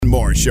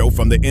Morris Show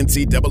from the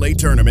NCAA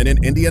Tournament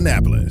in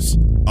Indianapolis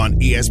on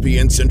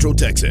ESPN Central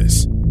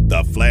Texas,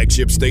 the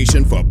flagship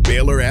station for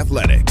Baylor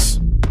Athletics.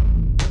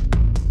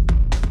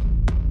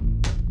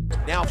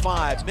 Now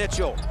 5,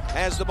 Mitchell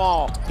has the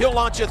ball. He'll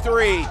launch a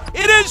 3.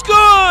 It is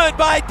good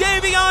by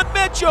Davion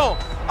Mitchell.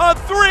 A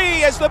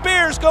 3 as the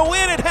Bears go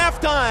in at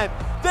halftime.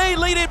 They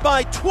lead it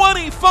by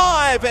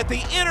 25 at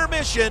the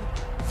intermission,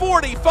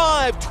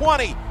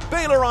 45-20.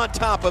 Baylor on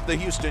top of the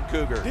Houston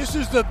Cougars. This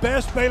is the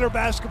best Baylor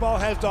basketball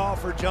has to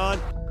offer, John.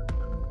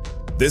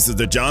 This is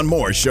the John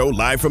Morris Show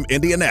live from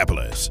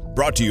Indianapolis,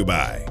 brought to you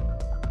by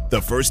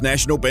the First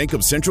National Bank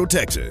of Central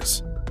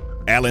Texas,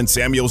 Allen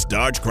Samuels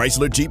Dodge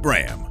Chrysler Jeep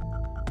Ram,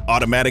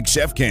 Automatic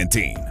Chef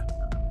Canteen,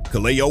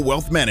 Kaleo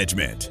Wealth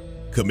Management,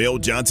 Camille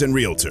Johnson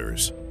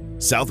Realtors,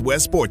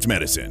 Southwest Sports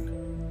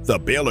Medicine, The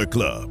Baylor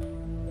Club,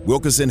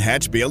 Wilkerson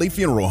Hatch Bailey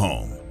Funeral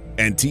Home,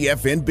 and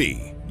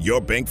TFNB, your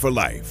bank for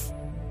life.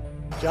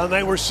 John,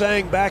 they were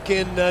saying back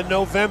in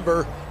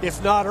November,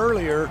 if not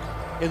earlier,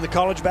 in the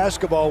college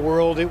basketball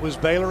world, it was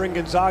Baylor and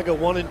Gonzaga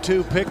 1 and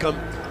 2 pick 'em,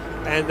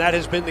 and that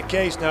has been the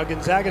case. Now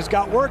Gonzaga's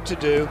got work to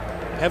do,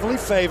 heavily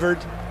favored,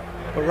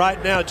 but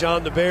right now,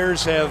 John, the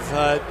Bears have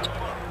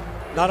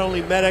not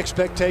only met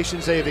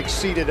expectations, they have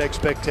exceeded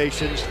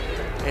expectations,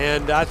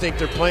 and I think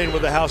they're playing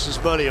with the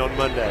house's money on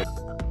Monday.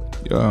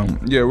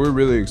 Yeah, we're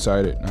really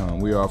excited.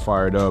 We are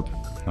fired up.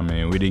 I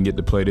mean, we didn't get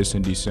to play this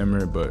in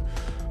December, but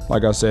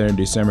like I said, in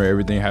December,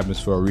 everything happens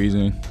for a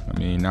reason. I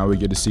mean, now we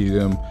get to see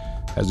them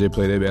as they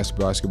play their best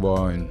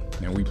basketball, and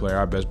we play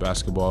our best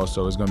basketball.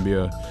 So it's gonna be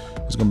a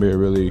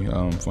really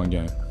fun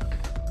game.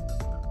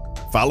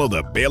 Follow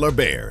the Baylor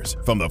Bears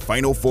from the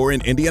Final Four in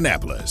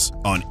Indianapolis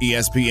on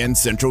ESPN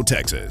Central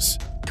Texas.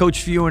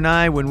 Coach Few and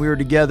I, when we were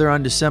together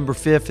on December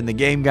 5th and the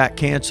game got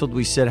canceled,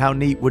 we said how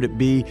neat would it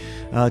be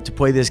to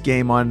play this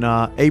game on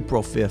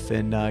April 5th.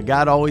 And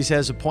God always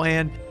has a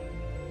plan.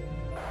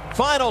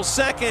 Final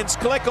seconds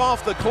click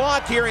off the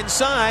clock here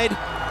inside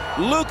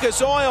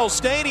Lucas Oil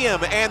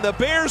Stadium, and the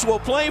Bears will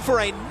play for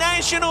a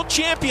national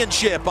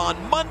championship on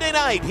Monday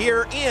night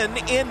here in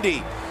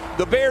Indy.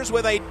 The Bears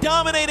with a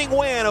dominating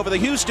win over the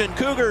Houston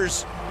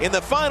Cougars in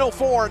the Final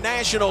Four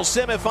national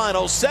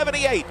semifinals.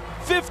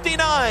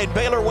 78-59,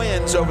 Baylor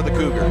wins over the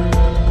Cougars.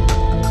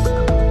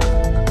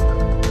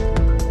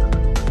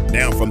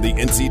 Now from the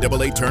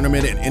NCAA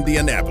Tournament in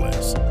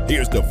Indianapolis,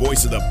 here's the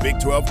voice of the Big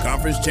 12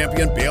 Conference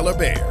champion Baylor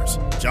Bears,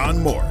 John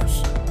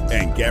Morris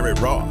and Garrett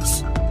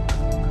Ross.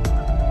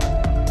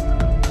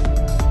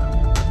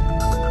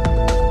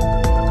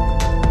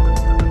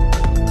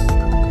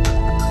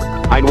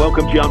 And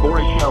welcome, John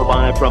Morris Show,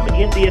 live from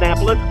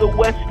Indianapolis, the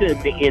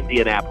Westin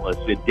Indianapolis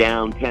in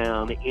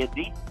downtown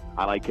Indy.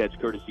 Highlight catch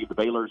courtesy of the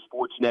Baylor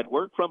Sports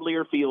Network from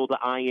Learfield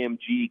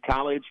IMG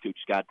College. Coach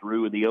Scott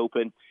Drew in the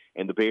open,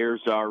 and the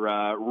Bears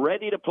are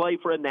ready to play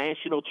for a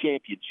national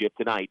championship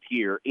tonight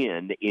here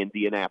in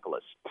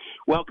Indianapolis.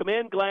 Welcome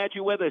in. Glad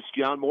you're with us.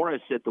 John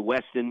Morris at the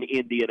Westin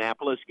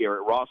Indianapolis.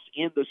 Garrett Ross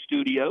in the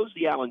studios,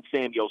 the Allen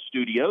Samuels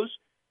studios,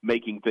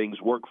 making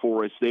things work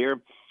for us there.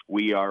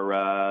 We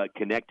are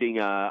connecting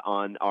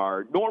on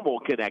our normal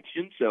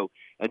connection, so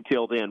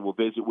until then, we'll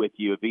visit with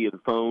you via the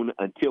phone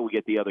until we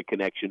get the other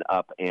connection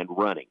up and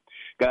running.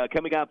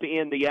 Coming up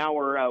in the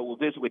hour, we'll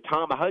visit with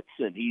Tom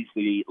Hudson. He's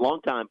the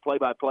longtime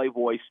play-by-play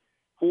voice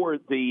for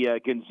the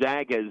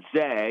Gonzaga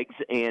Zags,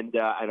 and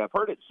I've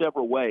heard it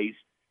several ways.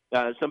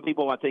 Some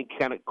people, I think,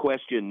 kind of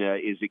question,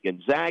 is it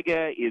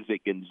Gonzaga? Is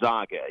it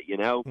Gonzaga? You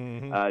know,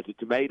 Is it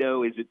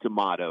tomato? Is it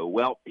tomato?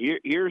 Well,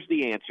 here's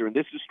the answer, and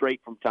this is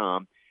straight from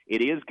Tom.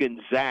 It is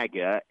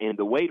Gonzaga, and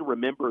the way to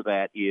remember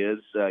that is,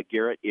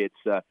 Garrett, it's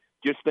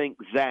just think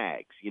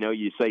Zags. You know,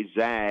 you say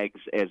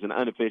Zags as an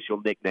unofficial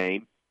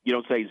nickname. You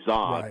don't say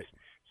Zogs. Right.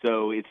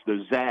 So it's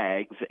the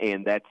Zags,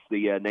 and that's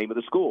the name of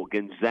the school,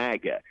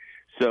 Gonzaga.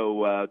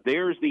 So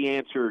there's the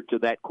answer to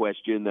that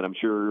question that I'm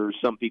sure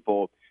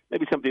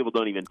maybe some people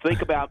don't even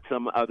think about.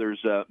 Some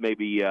others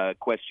maybe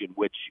question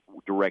which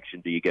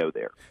direction do you go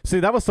there. See,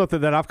 that was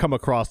something that I've come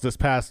across this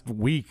past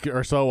week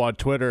or so on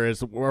Twitter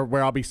is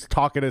where I'll be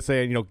talking and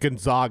saying,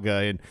 Gonzaga,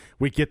 and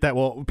we get that,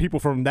 well, people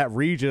from that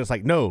region, it's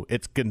like, no,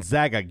 it's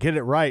Gonzaga, get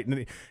it right.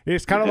 And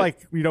it's kind of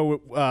like,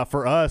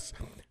 for us,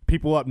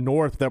 people up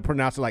north, they'll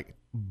pronounce it like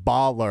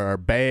baller or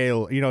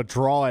bail,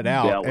 draw it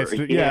out.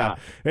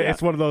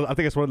 It's one of those, I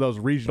think it's one of those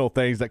regional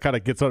things that kind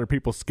of gets under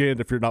people's skin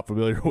if you're not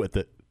familiar with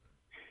it.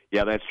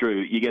 Yeah, that's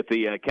true. You get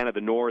the kind of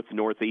the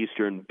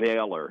northeastern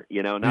Baylor,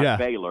 not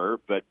Baylor,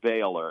 but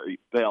Baylor.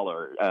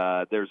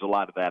 There's a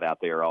lot of that out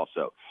there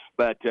also.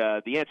 But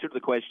the answer to the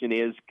question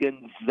is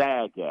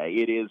Gonzaga.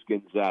 It is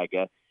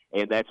Gonzaga,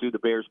 and that's who the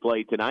Bears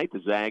play tonight.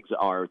 The Zags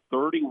are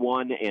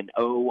 31-0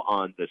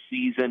 on the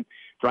season,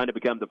 trying to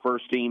become the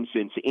first team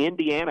since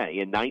Indiana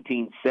in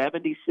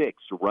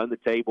 1976 to run the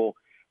table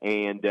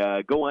and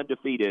go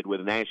undefeated with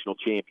a national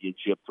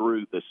championship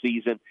through the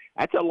season.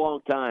 That's a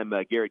long time,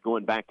 Garrett,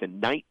 going back to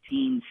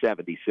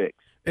 1976.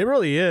 It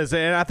really is,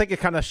 and I think it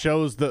kind of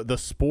shows the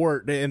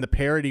sport and the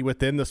parity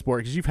within the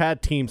sport, because you've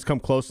had teams come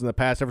close in the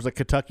past. There was a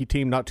Kentucky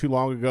team not too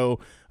long ago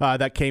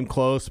that came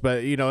close,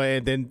 but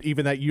and then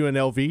even that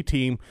UNLV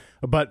team.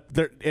 But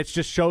it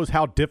just shows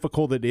how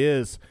difficult it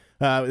is,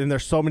 and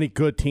there's so many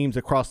good teams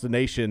across the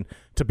nation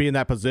to be in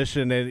that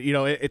position, and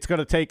it's going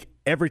to take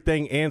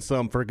everything and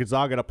some for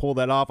Gonzaga to pull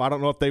that off. I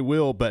don't know if they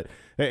will, but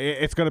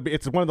it's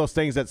one of those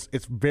things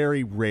it's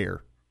very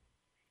rare.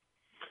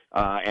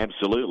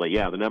 Absolutely,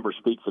 yeah. The numbers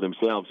speak for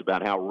themselves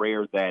about how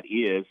rare that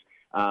is.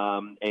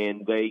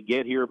 And they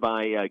get here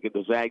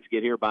the Zags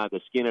get here by the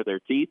skin of their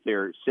teeth.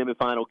 Their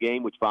semifinal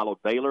game, which followed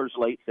Baylor's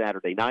late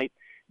Saturday night,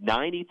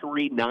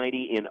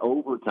 93-90 in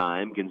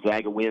overtime.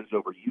 Gonzaga wins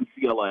over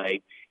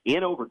UCLA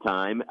in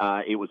overtime.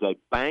 It was a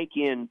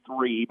bank-in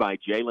three by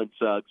Jalen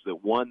Suggs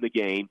that won the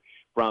game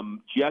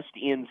from just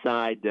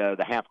inside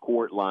the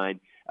half-court line.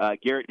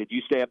 Garrett, did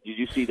you stay up? Did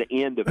you see the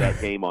end of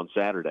that game on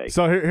Saturday?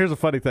 So here's a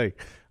funny thing.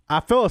 I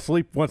fell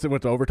asleep once it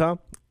went to overtime,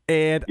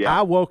 and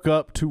I woke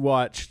up to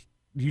watch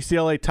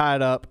UCLA tie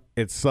it up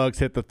and Suggs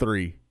hit the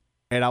three.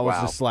 And I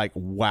was just like,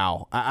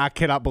 wow, I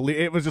cannot believe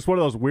it. Was just one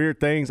of those weird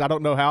things. I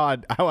don't know how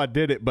I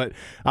did it, but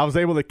I was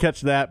able to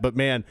catch that. But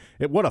man,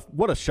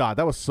 what a shot!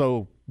 That was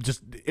so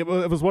it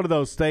was one of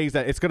those things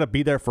that it's going to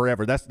be there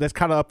forever. That's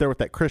kind of up there with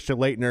that Christian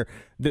Laettner.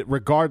 That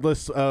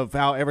regardless of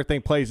how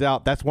everything plays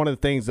out, that's one of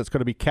the things that's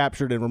going to be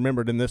captured and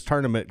remembered in this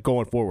tournament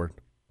going forward.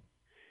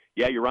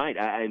 Yeah, you're right,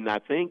 and I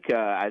think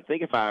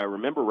if I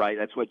remember right,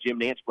 that's what Jim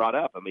Nantz brought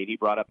up. I mean, he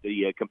brought up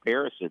the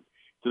comparison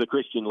to the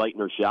Christian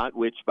Laettner shot,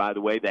 which, by the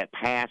way, that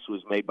pass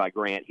was made by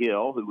Grant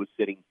Hill, who was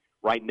sitting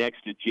right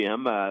next to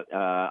Jim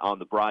on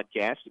the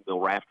broadcast, and Bill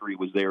Raftery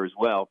was there as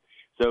well.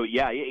 So,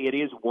 yeah, it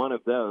is one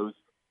of those.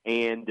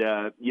 And,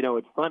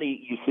 it's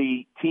funny, you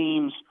see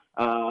teams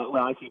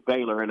I see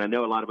Baylor, and I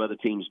know a lot of other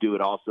teams do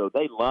it also.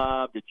 They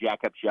love to jack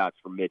up shots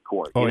from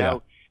midcourt. You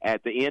know,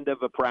 at the end of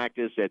a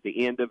practice, at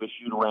the end of a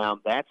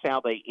shoot-around, that's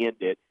how they end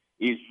it,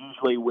 is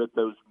usually with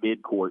those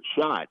midcourt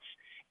shots.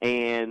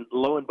 And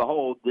lo and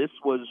behold, this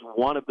was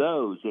one of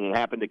those, and it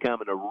happened to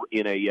come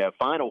in a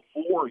Final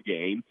Four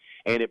game,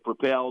 and it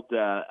propelled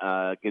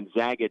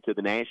Gonzaga to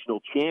the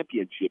national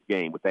championship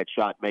game with that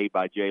shot made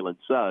by Jalen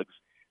Suggs.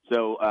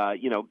 So,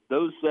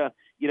 those,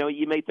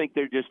 you may think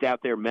they're just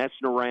out there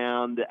messing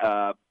around,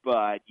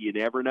 but you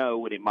never know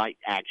when it might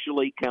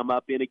actually come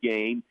up in a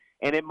game,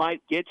 and it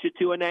might get you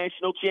to a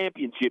national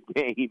championship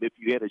game if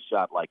you hit a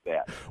shot like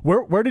that.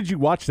 Where did you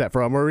watch that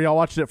from? Were y'all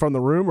watching it from the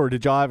room, or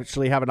did y'all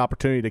actually have an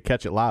opportunity to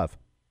catch it live?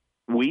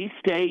 We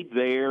stayed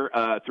there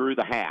through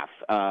the half,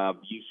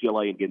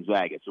 UCLA and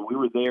Gonzaga. So we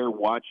were there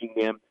watching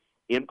them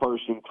in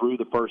person through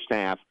the first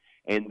half,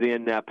 and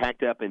then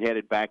packed up and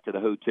headed back to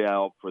the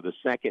hotel for the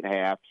second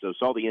half. So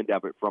saw the end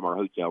of it from our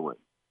hotel room.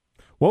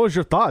 What was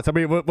your thoughts? I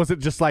mean, was it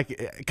just like,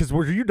 because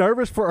were you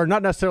nervous or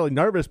not necessarily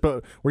nervous,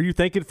 but were you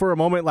thinking for a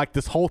moment like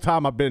this whole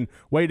time I've been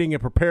waiting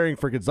and preparing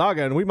for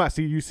Gonzaga and we might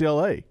see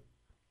UCLA?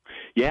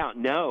 Yeah,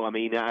 no. I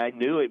mean, I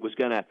knew it was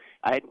going to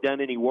 – I hadn't done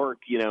any work,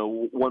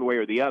 one way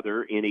or the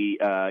other, any,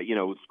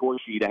 score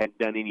sheet. I hadn't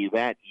done any of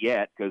that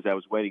yet because I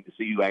was waiting to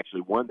see who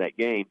actually won that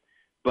game.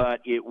 But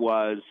it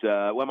was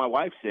my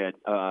wife said,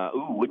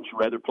 wouldn't you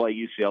rather play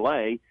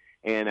UCLA?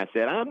 And I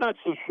said, I'm not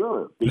so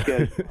sure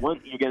because,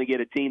 one, you're going to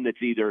get a team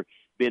that's either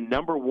been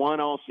number one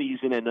all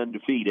season and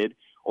undefeated,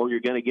 or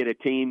you're going to get a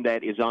team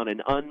that is on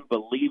an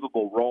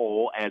unbelievable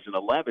roll as an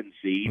 11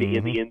 seed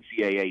in the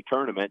NCAA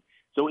tournament.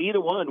 So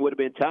either one would have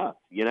been tough,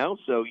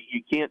 So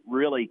you can't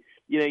really,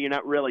 you're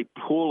not really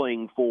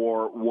pulling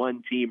for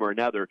one team or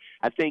another.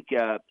 I think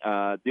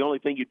the only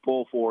thing you'd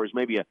pull for is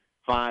maybe a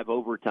 5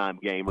 overtime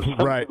game or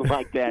something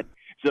like that,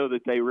 so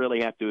that they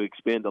really have to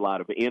expend a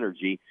lot of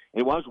energy.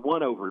 It was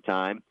 1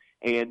 overtime.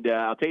 And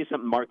I'll tell you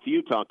something Mark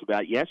Few talked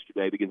about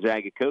yesterday. The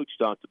Gonzaga coach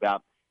talked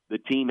about the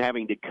team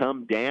having to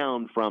come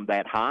down from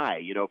that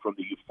high, from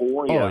the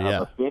euphoria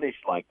of a finish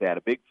like that,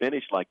 a big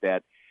finish like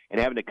that, and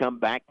having to come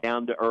back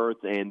down to earth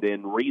and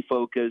then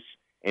refocus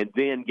and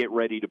then get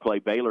ready to play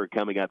Baylor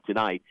coming up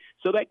tonight.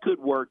 So that could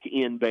work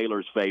in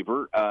Baylor's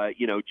favor,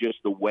 just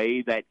the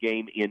way that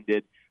game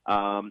ended.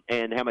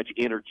 And how much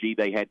energy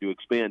they had to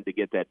expend to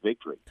get that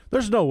victory.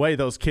 There's no way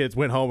those kids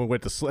went home and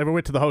went to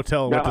the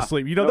hotel and went to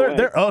sleep.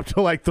 They're up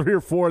till like 3 or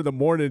 4 in the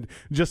morning,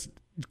 just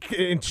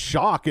in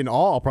shock and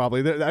awe. Probably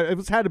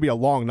it had to be a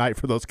long night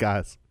for those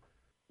guys.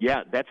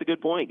 Yeah, that's a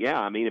good point. Yeah,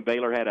 I mean, and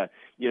Baylor had a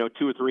 2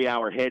 or 3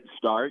 hour head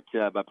start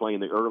by playing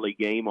the early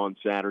game on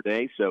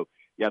Saturday. So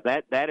yeah,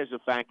 that is a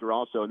factor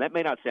also, and that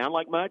may not sound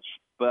like much,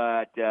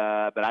 but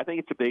I think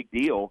it's a big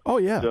deal. Oh,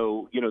 yeah.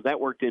 So, that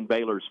worked in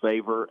Baylor's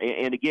favor.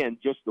 And again,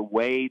 just the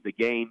way the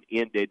game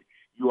ended,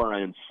 you are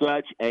on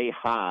such a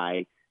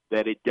high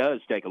that it does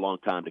take a long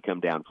time to come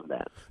down from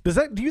that.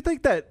 Do you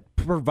think that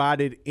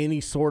provided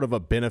any sort of a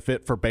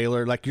benefit for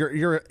Baylor? Like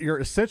you're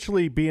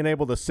essentially being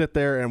able to sit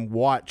there and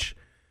watch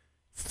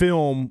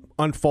film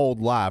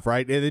unfold live,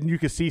 right? And then you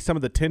can see some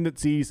of the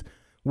tendencies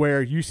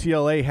where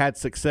UCLA had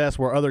success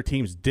where other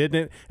teams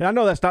didn't. And I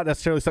know that's not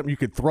necessarily something you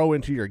could throw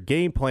into your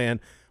game plan,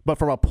 but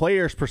from a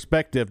player's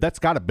perspective, that's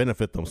got to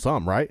benefit them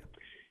some, right?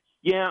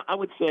 Yeah, I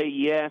would say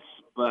yes,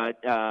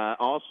 but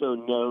also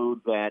know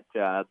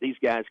that these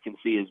guys can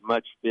see as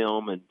much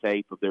film and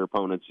tape of their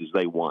opponents as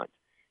they want.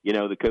 You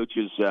know, the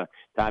coaches,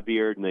 Ty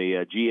Beard and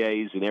the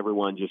GAs and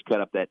everyone just cut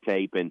up that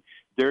tape, and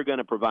they're going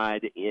to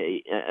provide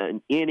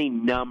any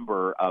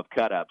number of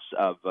cut-ups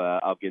of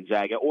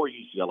Gonzaga or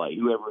UCLA,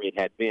 whoever it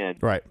had been.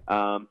 Right.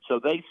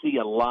 So they see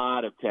a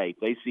lot of tape.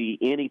 They see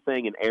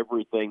anything and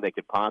everything they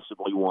could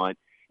possibly want.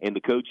 And the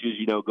coaches,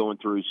 you know, going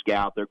through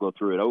scout, they're going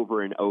through it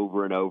over and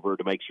over and over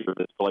to make sure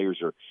that the players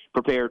are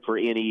prepared for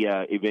any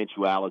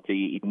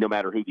eventuality, no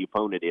matter who the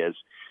opponent is.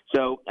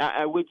 So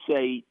I would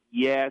say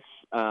yes.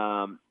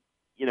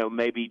 You know,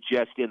 maybe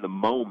just in the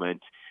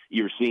moment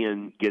you're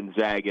seeing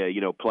Gonzaga,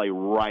 you know, play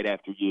right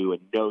after you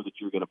and know that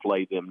you're going to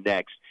play them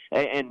next.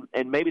 And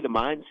maybe the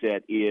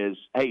mindset is,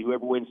 hey,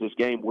 whoever wins this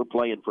game, we're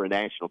playing for a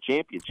national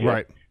championship.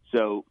 Right.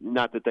 So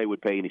not that they would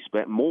pay any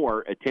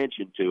more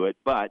attention to it,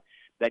 but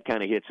that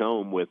kind of hits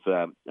home with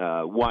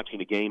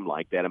watching a game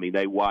like that. I mean,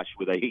 they watch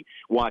with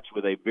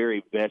a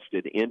very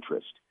vested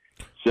interest.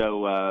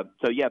 So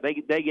yeah,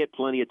 they get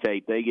plenty of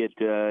tape. They get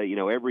you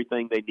know,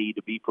 everything they need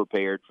to be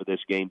prepared for this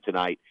game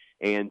tonight.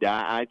 And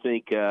I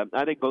think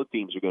both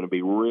teams are going to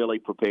be really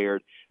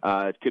prepared.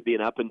 It could be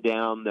an up and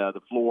down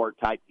the floor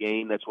type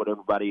game. That's what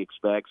everybody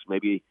expects.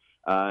 Maybe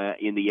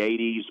in the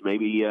 80s,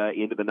 maybe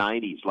into the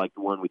 90s, like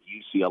the one with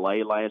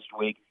UCLA last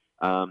week.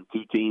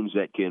 Two teams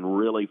that can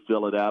really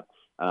fill it up.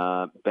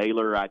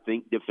 Baylor, I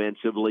think,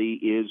 defensively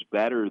is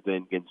better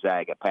than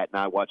Gonzaga. Pat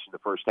and I, watching the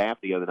first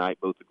half the other night,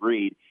 both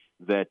agreed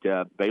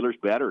that Baylor's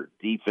better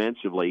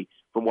defensively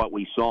from what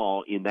we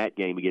saw in that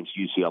game against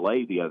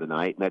UCLA the other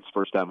night. And that's the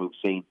first time we've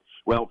seen,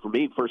 well, for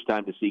me, first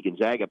time to see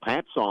Gonzaga.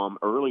 Pat saw them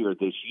earlier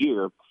this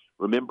year.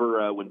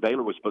 Remember when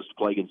Baylor was supposed to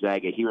play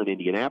Gonzaga here in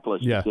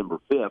Indianapolis, December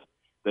 5th,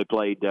 they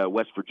played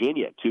West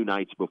Virginia 2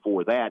 nights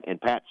before that, and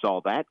Pat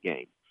saw that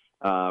game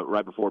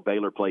right before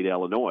Baylor played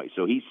Illinois.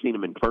 So he's seen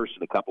them in person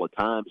a couple of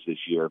times this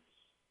year.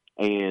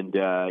 And,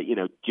 you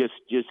know,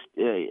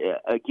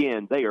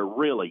 again, they are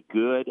really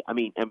good. I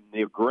mean,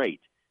 they're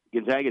great.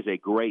 Gonzaga is a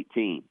great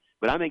team.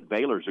 But I think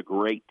Baylor's a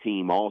great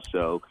team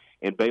also.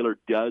 And Baylor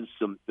does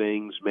some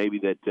things maybe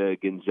that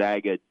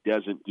Gonzaga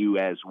doesn't do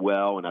as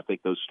well, and I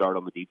think those start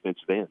on the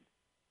defensive end.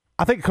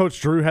 I think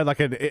Coach Drew had like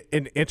an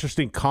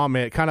interesting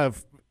comment, kind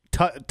of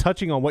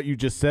touching on what you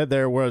just said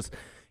there,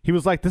 he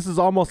was like, this is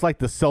almost like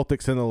the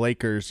Celtics and the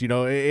Lakers, you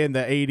know, in the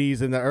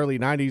 80s and the early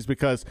 90s,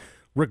 because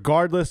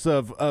regardless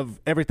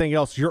of everything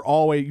else, you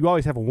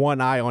always have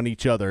one eye on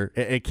each other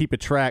and keep a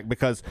track,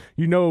 because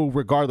you know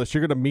regardless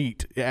you're going to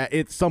meet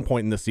at some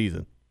point in the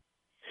season.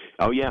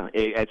 Oh, yeah,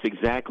 that's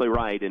exactly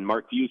right. And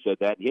Mark Few said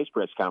that in his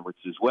press conference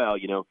as well.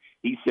 You know,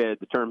 he said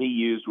the term he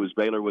used was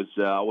Baylor was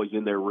always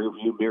in their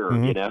rearview mirror,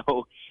 you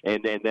know,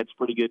 and that's a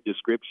pretty good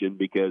description,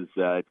 because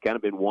it's kind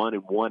of been 1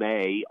 and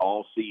 1A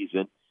all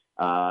season.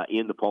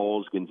 In the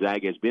polls,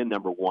 Gonzaga has been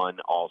number 1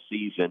 all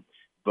season.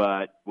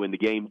 But when the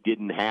game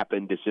didn't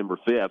happen December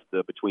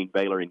 5th between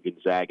Baylor and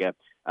Gonzaga,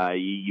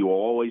 you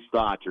always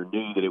thought or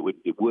knew that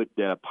it would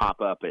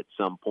pop up at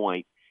some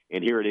point.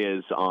 And here it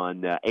is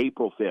on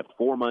April 5th,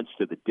 4 months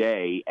to the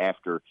day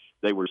after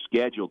they were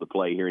scheduled to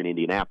play here in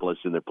Indianapolis,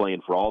 and they're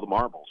playing for all the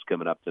marbles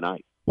coming up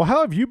tonight. Well,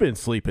 how have you been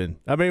sleeping?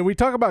 I mean, we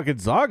talk about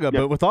Gonzaga,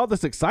 but with all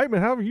this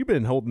excitement, how have you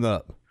been holding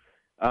up?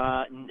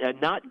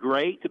 Not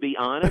great, to be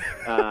honest.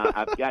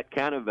 I've got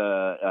kind of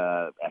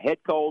a head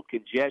cold,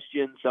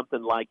 congestion,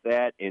 something like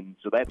that, and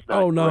so that's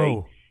not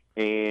great.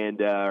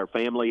 And our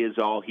family is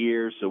all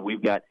here, so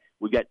we've got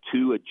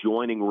 2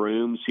 adjoining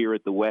rooms here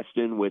at the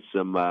Westin with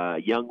some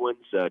young ones.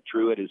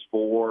 Truett is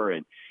 4,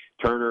 and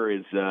Turner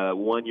is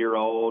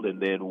 1-year-old,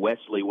 and then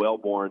Wesley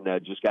Wellborn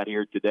just got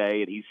here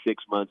today, and he's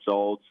 6 months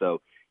old.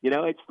 So, you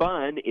know, it's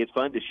fun. It's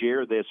fun to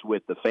share this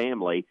with the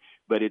family,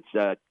 but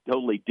it's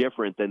totally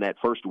different than that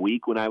first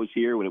week when I was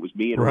here, when it was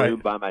me in a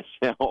room by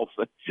myself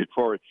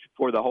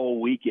for the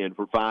whole weekend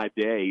for 5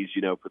 days,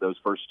 you know, for those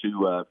first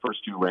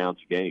two rounds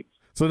of games.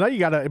 So now you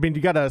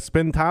gotta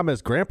spend time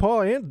as grandpa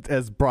and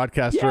as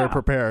broadcaster and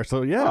prepare.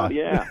 So yeah. Oh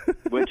yeah,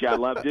 which I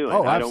love doing.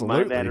 I don't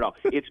mind that at all.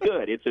 It's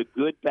good. It's a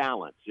good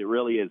balance. It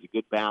really is a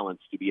good balance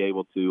to be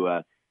able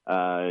to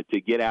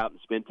get out and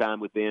spend time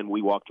with them.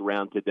 We walked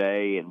around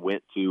today and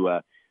went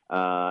to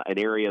an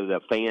area, the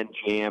Fan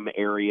Jam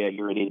area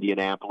here in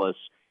Indianapolis,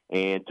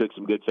 and took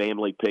some good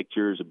family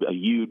pictures. A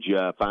huge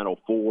Final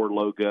Four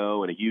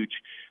logo and a huge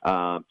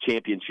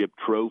championship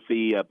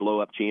trophy, a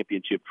blow-up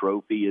championship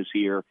trophy is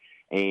here.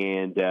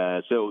 And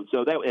so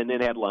that, and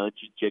then had lunch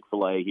at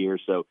Chick-fil-A here.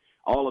 So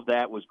all of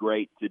that was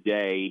great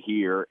today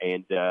here,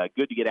 and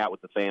good to get out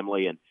with the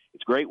family. And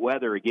it's great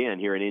weather again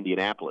here in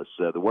Indianapolis.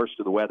 The worst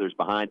of the weather is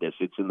behind us.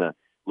 It's in the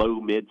low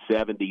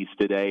mid-70s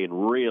today,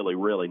 and really,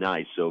 really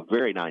nice. So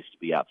very nice to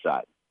be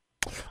outside.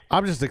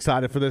 I'm just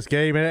excited for this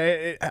game.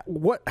 And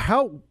what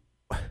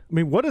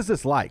is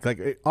this like?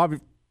 Like,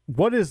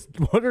 what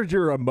are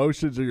your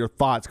emotions or your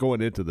thoughts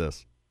going into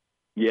this?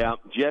 Yeah,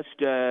 just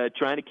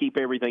trying to keep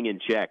everything in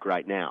check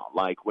right now.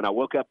 Like when I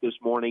woke up this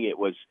morning, it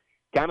was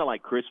kind of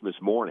like Christmas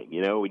morning.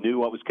 You know, we knew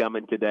what was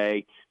coming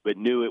today, but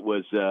knew it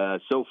was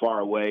so far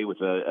away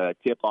with a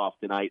tip-off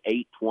tonight,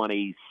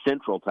 8:20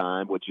 Central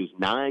Time, which is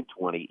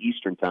 9:20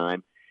 Eastern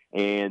Time.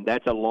 And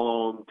that's a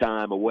long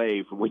time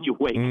away from when you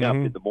wake up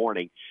in the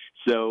morning.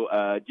 So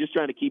just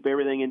trying to keep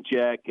everything in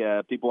check.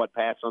 People would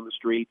pass on the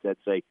streets that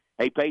say,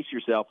 hey, pace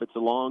yourself. It's a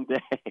long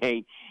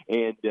day.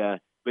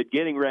 But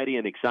getting ready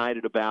and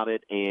excited about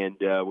it, and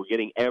we're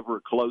getting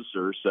ever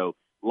closer. So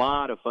a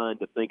lot of fun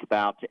to think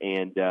about,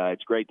 and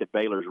it's great that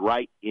Baylor's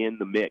right in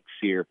the mix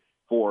here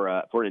for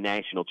a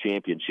national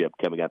championship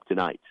coming up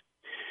tonight.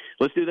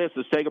 Let's do this.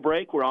 Let's take a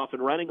break. We're off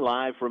and running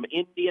live from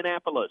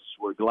Indianapolis.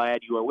 We're glad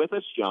you are with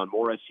us. John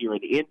Morris here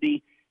in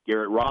Indy.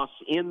 Garrett Ross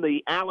in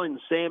the Allen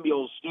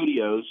Samuels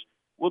studios.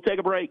 We'll take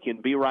a break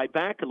and be right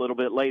back. A little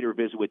bit later,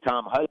 visit with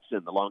Tom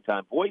Hudson, the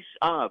longtime voice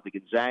of the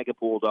Gonzaga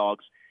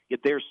Bulldogs,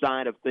 get their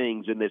side of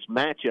things in this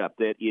matchup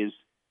that is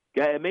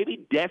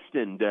maybe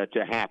destined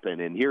to happen.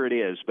 And here it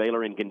is,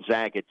 Baylor and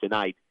Gonzaga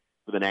tonight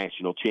for the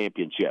national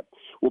championship.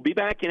 We'll be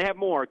back and have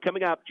more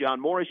coming up.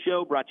 John Morris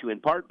Show brought to you in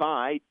part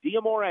by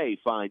D'Amore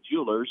Fine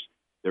Jewelers.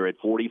 They're at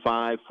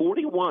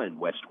 4541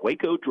 West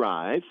Waco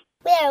Drive.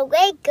 Where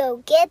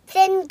Waco gets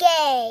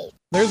engaged.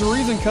 There's a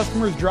reason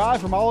customers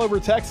drive from all over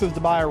Texas to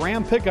buy a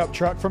Ram pickup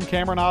truck from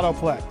Cameron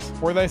Autoplex,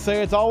 where they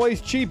say it's always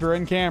cheaper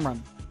in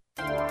Cameron.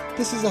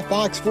 This is a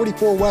Fox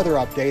 44 weather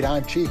update.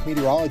 I'm Chief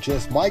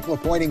Meteorologist Mike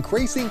LaPointe.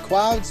 Increasing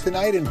clouds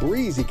tonight and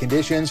breezy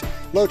conditions.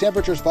 Low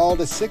temperatures fall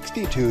to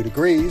 62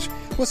 degrees.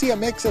 We'll see a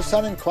mix of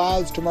sun and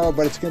clouds tomorrow,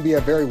 but it's going to be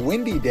a very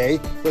windy day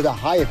with a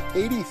high of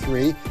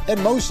 83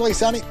 and mostly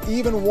sunny,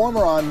 even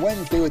warmer on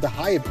Wednesday with a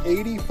high of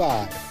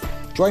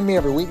 85. Join me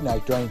every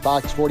weeknight during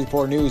Fox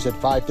 44 News at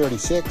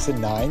 5:36 and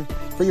 9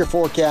 for your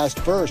forecast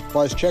first.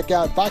 Plus, check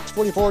out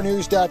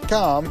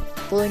fox44news.com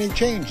for any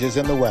changes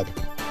in the weather.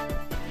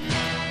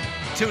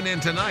 Tune in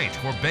tonight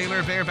for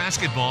Baylor Bear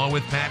basketball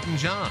with Pat and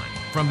John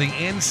from the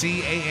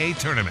NCAA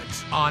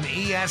tournament on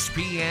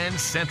ESPN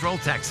Central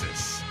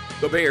Texas.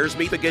 The Bears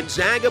meet the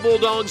Gonzaga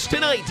Bulldogs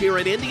tonight here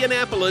in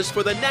Indianapolis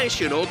for the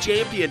national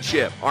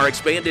championship. Our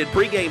expanded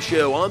pregame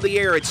show on the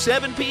air at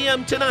 7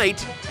 p.m.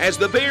 tonight as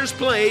the Bears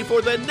play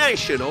for the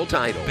national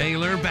title.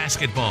 Baylor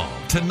basketball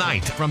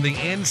tonight from the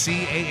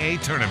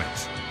NCAA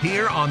tournament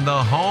here on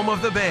the home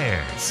of the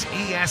Bears,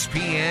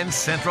 ESPN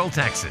Central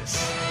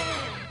Texas.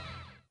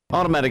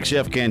 Automatic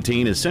Chef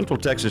Canteen is Central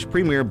Texas'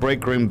 premier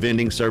breakroom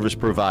vending service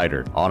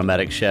provider.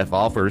 Automatic Chef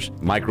offers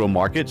micro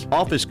markets,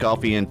 office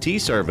coffee and tea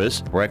service,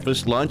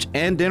 breakfast, lunch,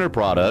 and dinner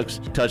products,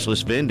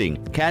 touchless vending,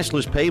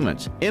 cashless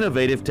payments,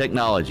 innovative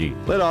technology.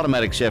 Let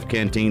Automatic Chef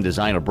Canteen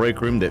design a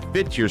breakroom that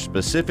fits your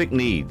specific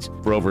needs.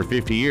 For over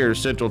 50 years,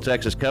 Central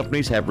Texas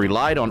companies have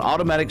relied on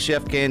Automatic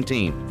Chef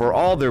Canteen for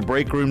all their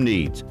breakroom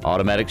needs.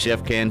 Automatic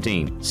Chef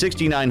Canteen,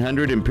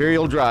 6900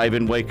 Imperial Drive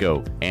in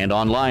Waco, and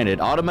online at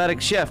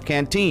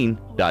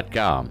automaticchefcanteen.com.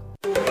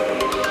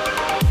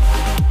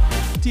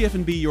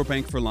 TF&B Your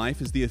Bank for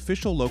Life is the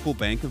official local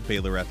bank of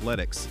Baylor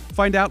Athletics.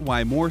 Find out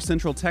why more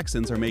Central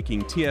Texans are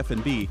making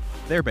TF&B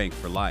their bank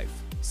for life.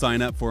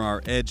 Sign up for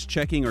our Edge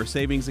checking or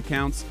savings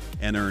accounts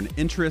and earn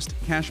interest,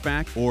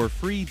 cashback, or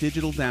free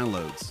digital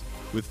downloads.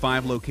 With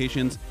 5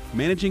 locations,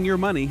 managing your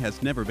money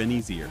has never been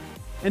easier.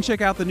 And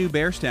check out the new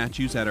bear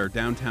statues at our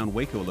downtown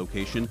Waco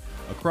location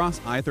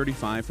across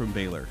I-35 from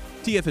Baylor.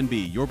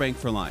 TF&B Your Bank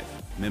for Life.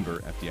 Member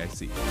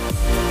FDIC.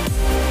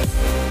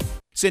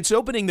 Since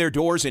opening their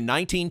doors in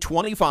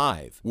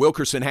 1925,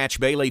 Wilkerson Hatch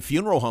Bailey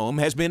Funeral Home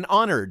has been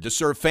honored to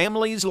serve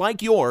families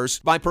like yours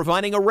by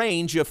providing a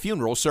range of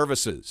funeral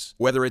services.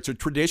 Whether it's a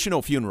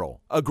traditional funeral,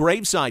 a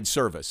graveside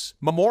service,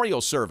 memorial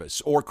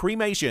service, or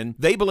cremation,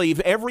 they believe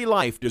every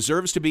life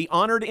deserves to be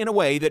honored in a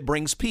way that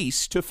brings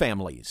peace to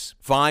families.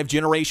 5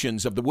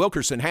 generations of the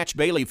Wilkerson Hatch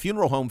Bailey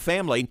Funeral Home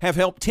family have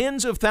helped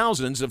tens of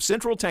thousands of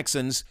Central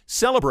Texans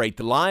celebrate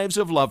the lives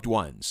of loved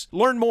ones.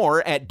 Learn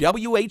more at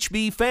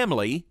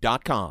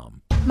WHBfamily.com.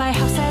 My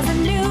house has a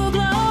new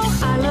glow.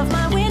 I love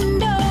my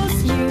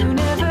windows.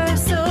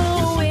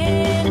 Universal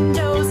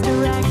Windows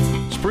Direct.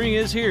 Spring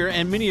is here,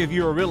 and many of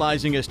you are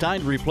realizing it's time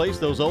to replace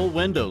those old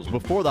windows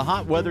before the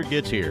hot weather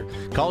gets here.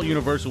 Call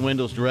Universal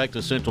Windows Direct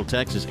of Central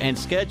Texas and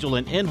schedule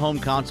an in-home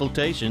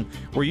consultation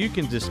where you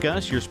can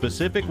discuss your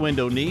specific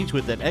window needs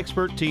with an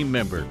expert team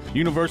member.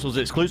 Universal's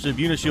exclusive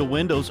Unishield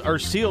windows are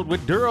sealed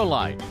with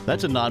Duralite.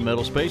 That's a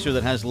non-metal spacer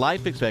that has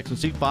life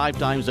expectancy 5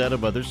 times that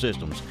of other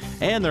systems.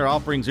 And they're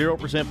offering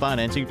 0%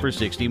 financing for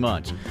 60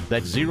 months.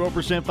 That's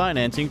 0%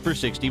 financing for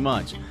 60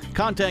 months.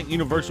 Contact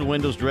Universal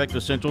Windows Direct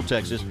of Central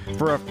Texas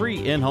for a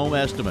free in-home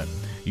estimate.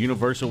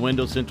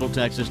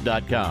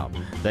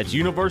 UniversalWindowsCentralTexas.com. That's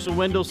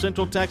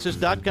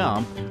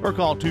UniversalWindowsCentralTexas.com or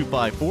call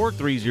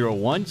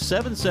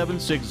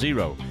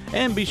 254-301-7760.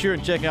 And be sure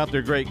and check out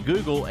their great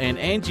Google and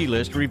Angie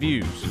List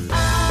reviews.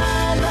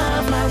 I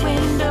love my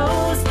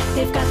windows.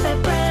 They've got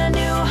that brand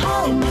new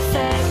home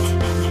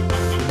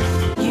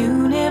effect.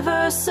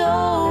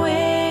 Universal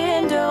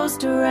Windows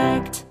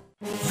Direct.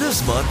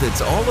 This month, it's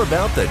all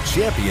about the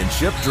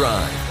championship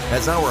drive.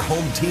 As our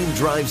home team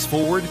drives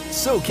forward,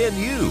 so can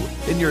you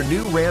in your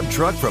new Ram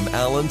truck from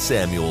Allen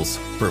Samuels.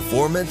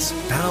 Performance,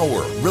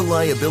 power,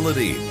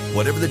 reliability.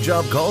 Whatever the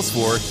job calls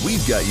for,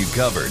 we've got you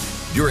covered.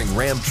 During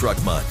Ram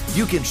Truck Month,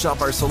 you can shop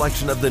our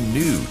selection of the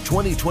new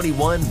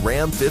 2021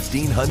 Ram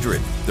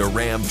 1500, the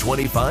Ram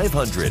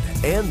 2500,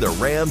 and the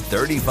Ram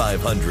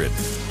 3500.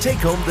 Take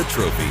home the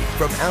trophy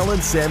from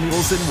Allen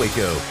Samuels in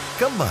Waco.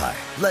 Come by,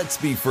 let's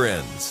be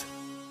friends.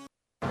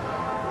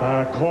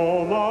 Back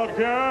home again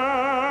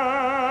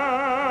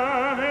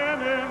in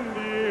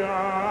Indiana,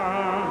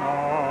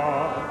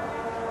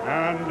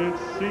 and it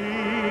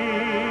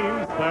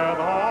seems that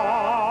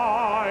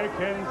I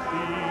can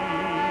see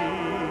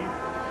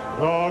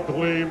the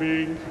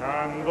gleaming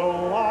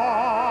candlelight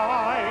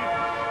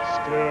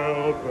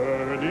still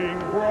burning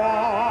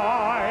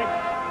bright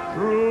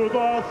through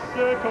the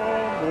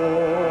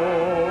sycamores.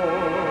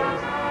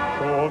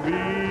 For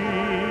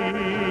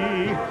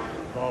me,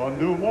 the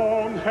new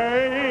moon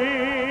haze.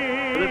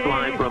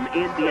 Live from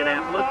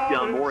Indianapolis,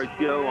 John Morris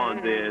Show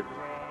on this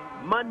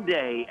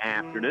Monday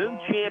afternoon,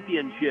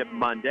 Championship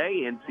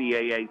Monday,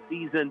 NCAA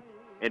season,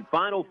 and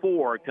Final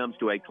Four comes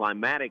to a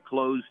climatic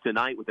close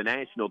tonight with the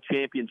national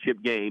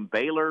championship game,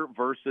 Baylor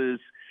versus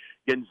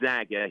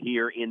Gonzaga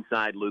here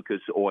inside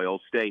Lucas Oil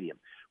Stadium.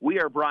 We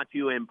are brought to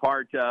you in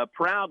part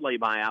proudly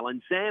by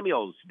Allen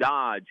Samuels,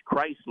 Dodge,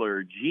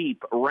 Chrysler,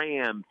 Jeep,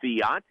 Ram,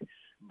 Fiat,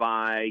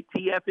 by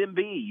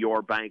TFMB,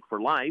 your bank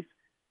for life,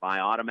 by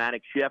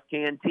Automatic Chef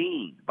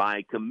Canteen,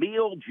 by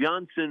Camille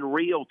Johnson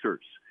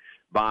Realtors,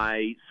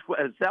 by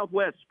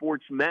Southwest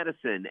Sports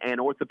Medicine and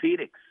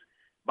Orthopedics,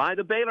 by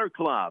the Baylor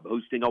Club,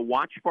 hosting a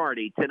watch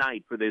party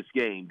tonight for this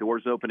game.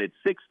 Doors open at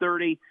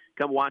 6:30.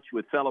 Come watch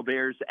with fellow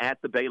Bears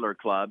at the Baylor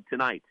Club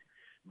tonight.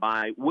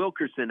 By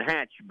Wilkerson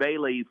Hatch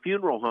Bailey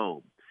Funeral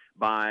Home,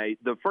 by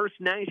the First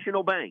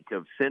National Bank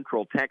of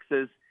Central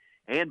Texas,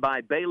 and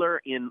by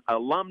Baylor in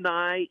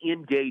Alumni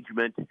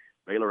Engagement.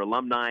 Baylor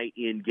Alumni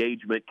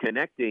Engagement,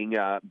 connecting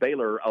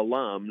Baylor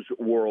alums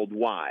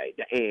worldwide.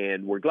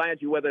 And we're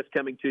glad you're with us,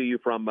 coming to you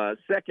from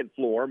second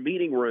floor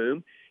meeting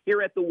room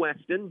here at the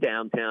Westin,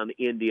 downtown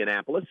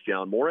Indianapolis.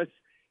 John Morris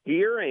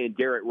here and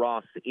Garrett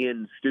Ross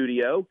in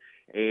studio.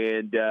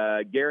 And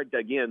Garrett,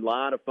 again, a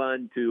lot of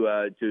fun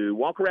to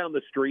walk around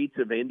the streets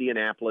of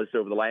Indianapolis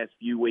over the last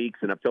few weeks.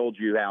 And I've told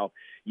you how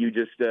you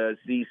just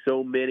see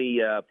so many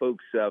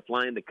folks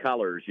flying the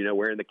colors,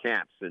 wearing the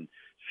caps and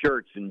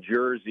shirts and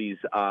jerseys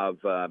of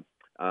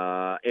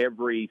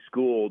every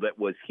school that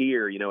was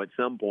here, at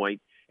some point.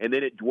 And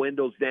then it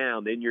dwindles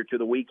down. Then you're to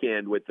the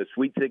weekend with the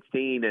Sweet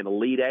 16 and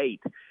Elite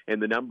 8,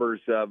 and the numbers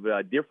of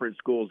different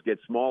schools get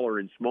smaller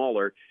and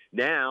smaller.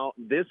 Now,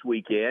 this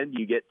weekend,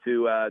 you get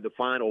to the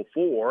Final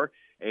Four,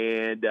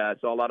 and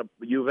saw a lot of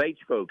U of H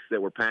folks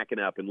that were packing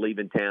up and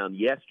leaving town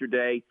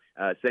yesterday.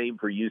 Same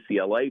for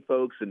UCLA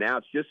folks. And now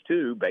it's just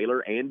two,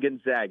 Baylor and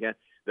Gonzaga,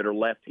 that are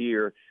left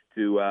here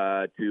to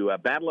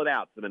battle it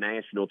out for the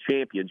national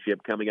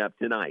championship coming up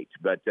tonight.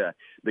 But the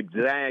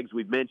Zags,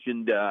 we've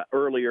mentioned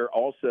earlier,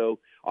 also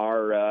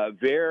are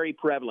very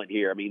prevalent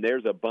here. I mean,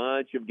 there's a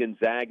bunch of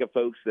Gonzaga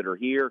folks that are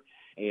here,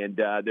 and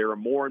there are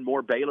more and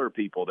more Baylor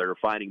people that are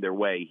finding their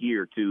way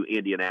here to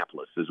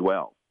Indianapolis as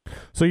well.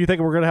 So you think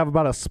we're going to have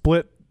about a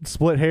split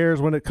hairs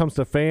when it comes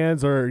to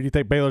fans, or you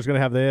think Baylor's going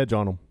to have the edge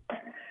on them?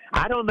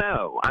 I don't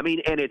know. I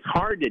mean, and it's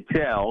hard to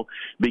tell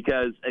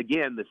because,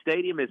 again, the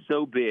stadium is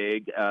so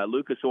big,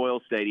 Lucas Oil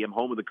Stadium,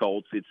 home of the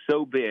Colts. It's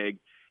so big,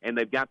 and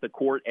they've got the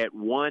court at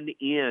one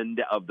end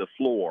of the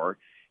floor,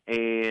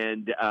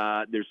 and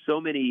there's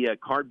so many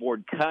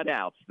cardboard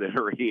cutouts that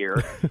are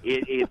here.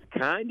 It's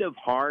kind of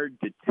hard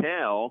to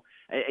tell,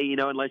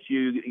 unless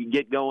you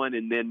get going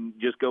and then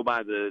just go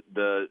by the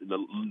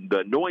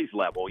noise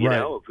level,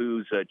 right, of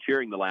who's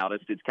cheering the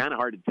loudest. It's kind of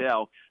hard to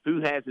tell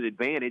who has an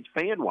advantage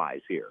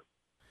fan-wise here.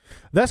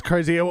 That's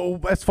crazy.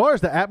 As far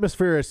as the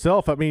atmosphere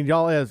itself, I mean,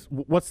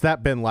 what's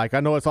that been like? I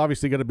know it's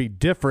obviously going to be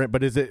different,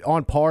 but is it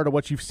on par to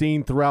what you've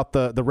seen throughout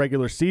the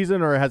regular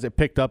season, or has it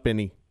picked up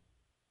any?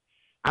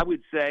 I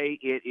would say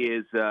it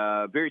is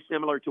very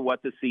similar to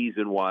what the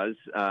season was,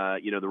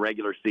 the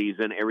regular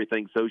season,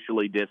 everything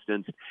socially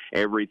distanced,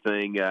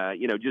 everything,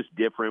 just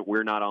different.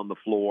 We're not on the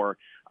floor.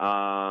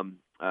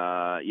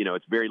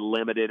 It's very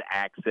limited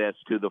access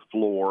to the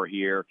floor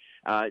here,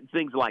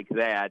 things like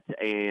that,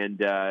 and,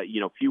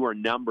 fewer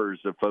numbers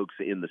of folks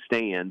in the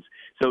stands.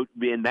 So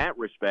in that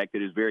respect,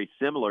 it is very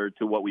similar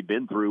to what we've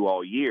been through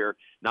all year,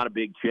 not a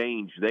big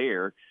change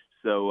there.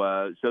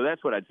 So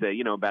that's what I'd say,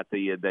 about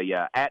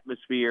the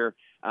atmosphere.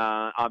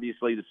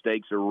 Obviously, the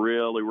stakes are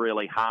really,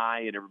 really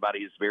high, and everybody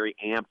is very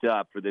amped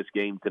up for this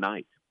game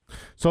tonight.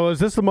 So is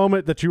this the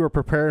moment that you were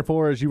preparing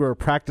for as you were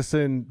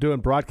practicing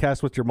doing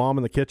broadcasts with your mom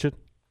in the kitchen?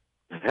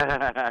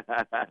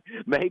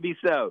 Maybe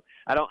so.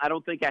 I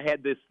don't think I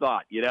had this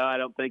thought. I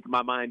don't think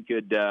my mind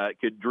could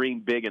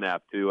dream big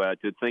enough to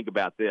think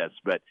about this.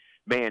 But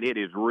man, it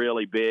is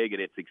really big,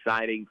 and it's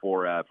exciting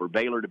for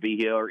Baylor to be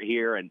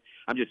here. And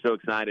I'm just so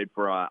excited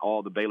for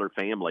all the Baylor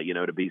family,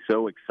 to be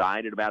so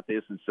excited about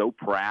this and so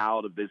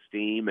proud of this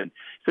team. And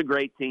it's a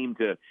great team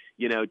to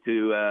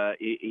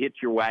hitch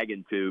your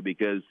wagon to,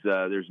 because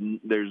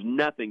there's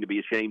nothing to be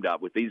ashamed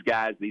of with these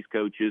guys, these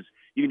coaches.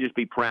 You can just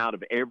be proud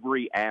of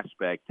every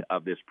aspect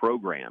of this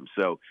program.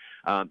 So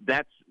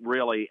that's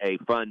really a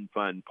fun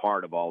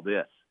part of all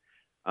this.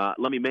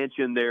 Let me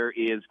mention there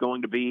is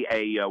going to be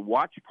a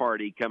watch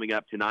party coming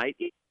up tonight.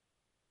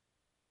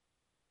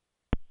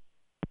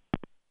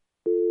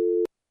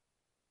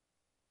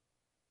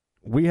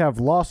 We have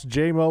lost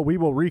J-Mo. We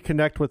will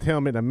reconnect with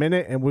him in a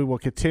minute, and we will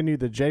continue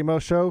the J-Mo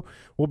show.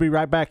 We'll be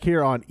right back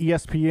here on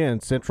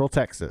ESPN Central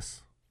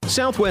Texas.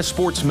 Southwest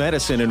Sports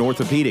Medicine and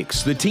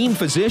Orthopedics, the team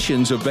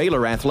physicians of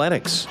Baylor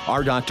Athletics.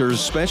 Our doctors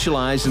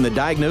specialize in the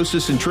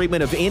diagnosis and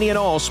treatment of any and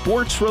all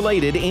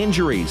sports-related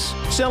injuries.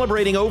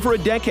 Celebrating over a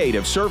decade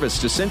of service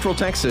to Central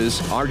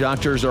Texas, our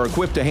doctors are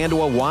equipped to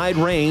handle a wide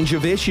range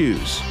of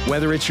issues.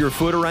 Whether it's your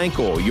foot or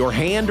ankle, your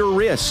hand or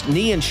wrist,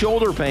 knee and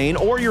shoulder pain,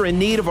 or you're in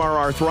need of our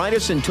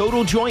arthritis and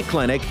total joint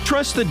clinic,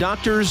 trust the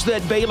doctors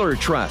that Baylor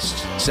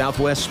trusts.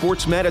 Southwest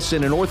Sports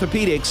Medicine and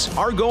Orthopedics,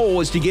 our goal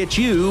is to get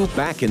you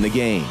back in the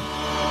game.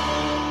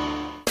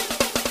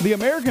 The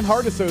American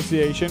Heart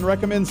Association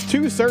recommends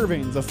 2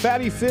 servings of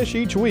fatty fish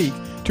each week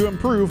to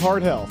improve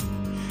heart health.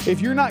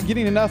 If you're not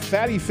getting enough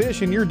fatty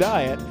fish in your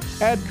diet,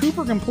 add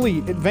Cooper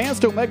Complete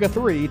Advanced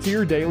Omega-3 to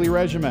your daily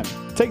regimen.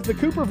 Take the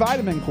Cooper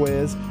Vitamin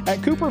Quiz at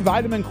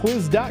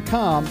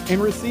coopervitaminquiz.com and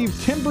receive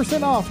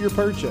 10% off your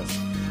purchase.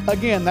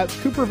 Again, that's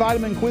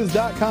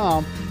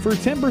coopervitaminquiz.com for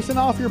 10%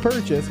 off your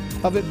purchase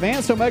of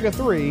Advanced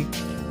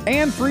Omega-3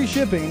 and free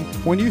shipping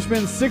when you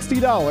spend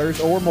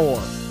 $60 or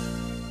more.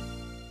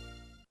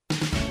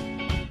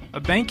 A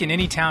bank in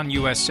any town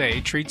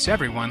USA treats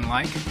everyone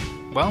like,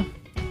 well,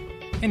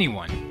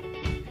 anyone.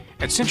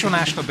 At Central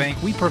National Bank,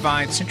 we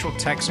provide Central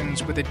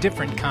Texans with a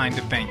different kind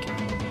of banking.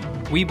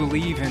 We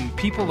believe in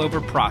people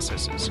over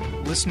processes,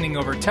 listening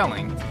over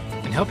telling,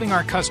 and helping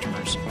our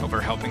customers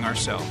over helping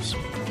ourselves.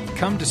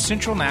 Come to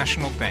Central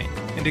National Bank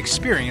and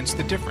experience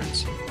the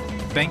difference.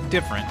 Bank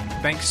different.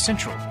 Bank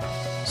Central.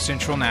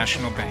 Central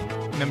National Bank.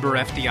 Member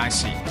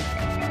FDIC.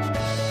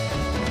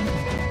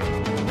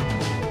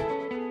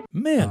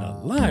 Man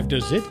alive,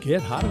 does it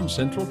get hot in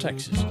Central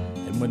Texas.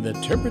 And when the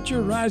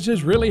temperature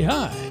rises really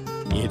high,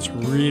 it's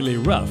really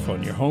rough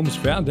on your home's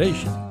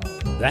foundation.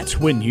 That's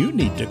when you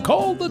need to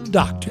call the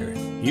doctor.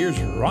 Here's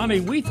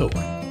Ronnie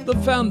Weethorn, the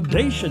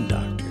foundation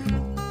doctor.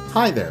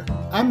 Hi there,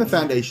 I'm the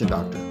foundation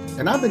doctor,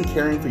 and I've been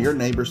caring for your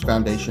neighbor's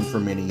foundation for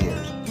many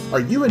years. Are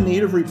you in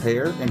need of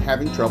repair and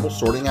having trouble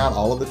sorting out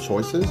all of the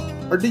choices?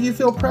 Or do you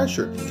feel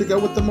pressured to go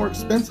with the more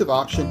expensive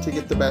option to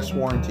get the best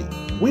warranty?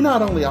 We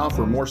not only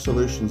offer more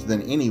solutions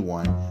than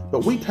anyone,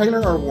 but we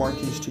tailor our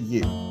warranties to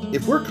you.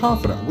 If we're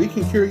confident we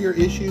can cure your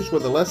issues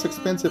with a less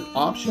expensive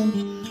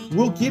option,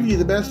 we'll give you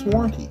the best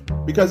warranty.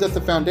 Because at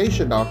the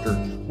Foundation Doctor,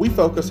 we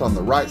focus on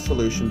the right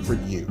solution for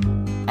you.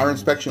 Our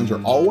inspections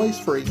are always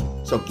free,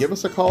 so give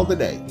us a call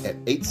today at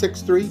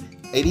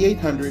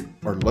 863-8800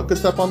 or look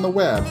us up on the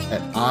web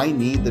at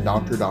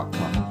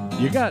ineedthedoctor.com.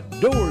 You got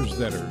doors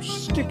that are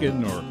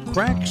sticking or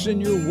cracks in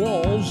your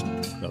walls?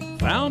 The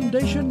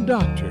Foundation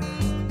Doctor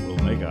will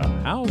make a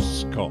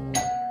house call.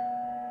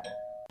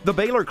 The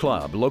Baylor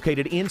Club,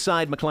 located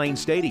inside McLean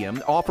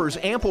Stadium, offers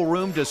ample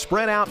room to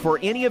spread out for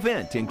any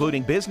event,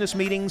 including business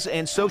meetings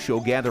and social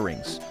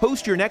gatherings.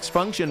 Host your next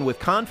function with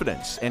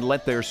confidence and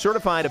let their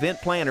certified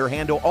event planner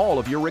handle all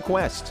of your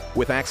requests.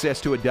 With access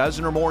to a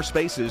dozen or more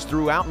spaces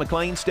throughout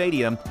McLean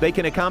Stadium, they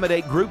can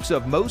accommodate groups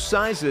of most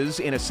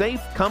sizes in a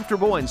safe,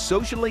 comfortable, and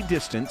socially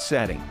distant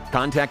setting.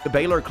 Contact the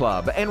Baylor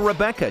Club and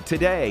Rebecca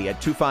today at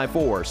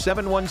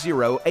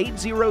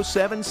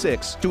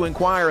 254-710-8076 to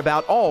inquire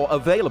about all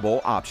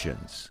available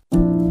options.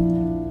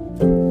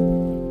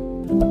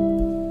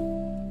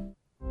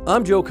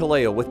 I'm Joe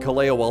Kaleo with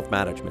Kaleo Wealth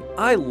Management.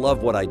 I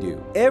love what I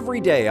do. Every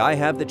day I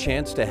have the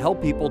chance to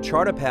help people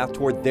chart a path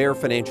toward their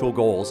financial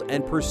goals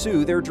and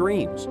pursue their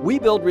dreams. We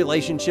build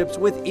relationships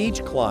with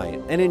each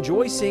client and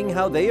enjoy seeing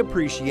how they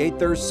appreciate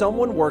there's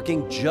someone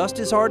working just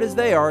as hard as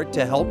they are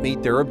to help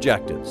meet their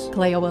objectives.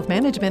 Kaleo Wealth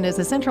Management is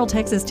a Central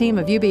Texas team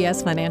of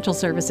UBS Financial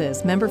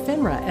Services, member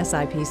FINRA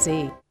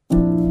SIPC.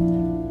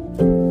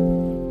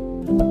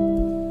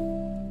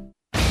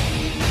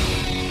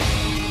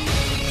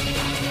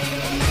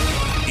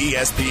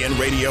 ESPN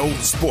Radio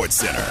Sports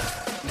Center.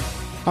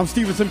 I'm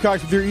Steven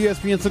Simcox with your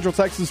ESPN Central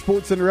Texas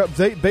Sports Center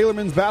update. Baylor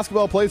men's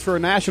basketball plays for a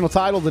national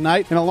title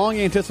tonight in a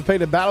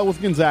long-anticipated battle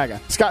with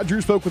Gonzaga. Scott Drew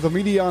spoke with the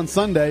media on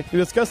Sunday to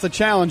discuss the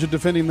challenge of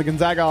defending the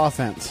Gonzaga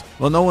offense.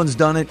 Well, no one's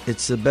done it.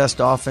 It's the best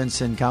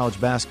offense in college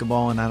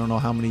basketball, and I don't know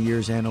how many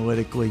years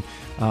analytically.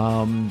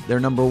 They're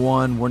number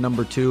one. We're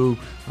number two.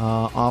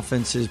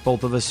 Offenses,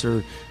 both of us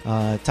are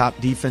top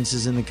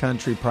defenses in the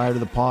country. Prior to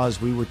the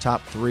pause, we were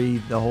top three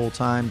the whole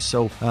time.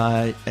 So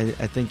I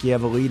think you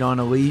have elite on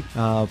elite.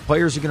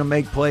 Players are going to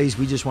make plays.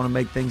 We just want to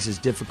make things as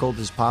difficult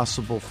as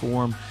possible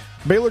for them.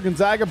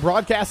 Baylor-Gonzaga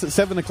broadcast at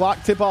 7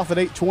 o'clock, tip-off at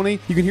 8:20.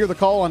 You can hear the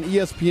call on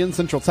ESPN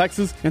Central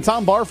Texas. And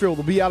Tom Barfield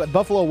will be out at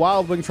Buffalo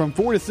Wild Wings from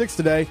 4 to 6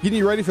 today, getting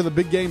you ready for the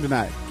big game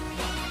tonight.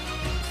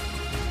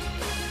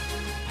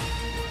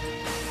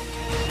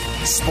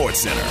 Sports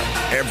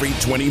Center, every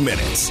 20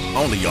 minutes,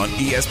 only on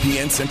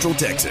ESPN Central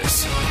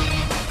Texas.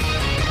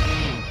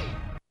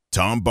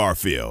 Tom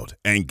Barfield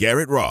and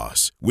Garrett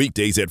Ross,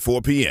 weekdays at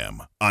 4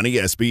 p.m. on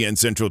ESPN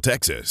Central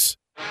Texas.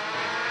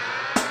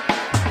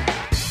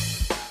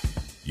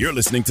 You're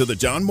listening to The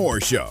John Moore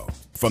Show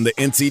from the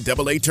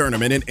NCAA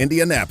Tournament in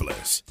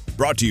Indianapolis.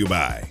 Brought to you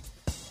by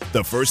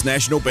the First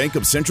National Bank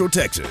of Central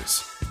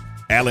Texas,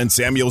 Allen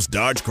Samuels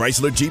Dodge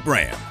Chrysler Jeep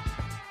Ram,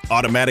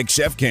 Automatic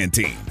Chef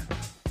Canteen,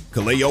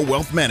 Kaleo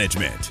Wealth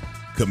Management,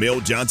 Camille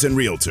Johnson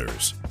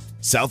Realtors,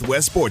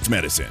 Southwest Sports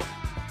Medicine,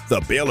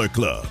 The Baylor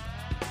Club,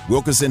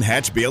 Wilkerson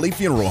Hatch Bailey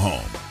Funeral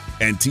Home,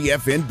 and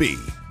TFNB,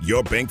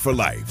 your bank for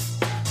life.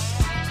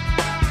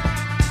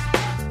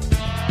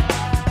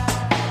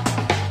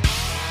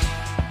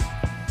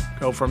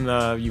 Go from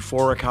the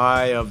euphoric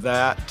high of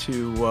that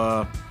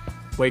to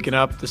waking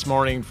up this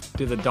morning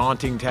to the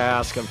daunting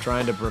task of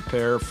trying to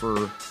prepare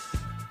for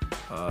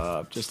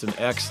just an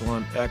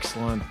excellent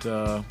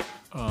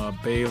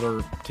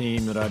Baylor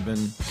team that I've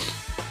been,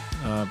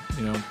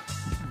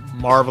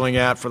 marveling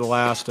at for the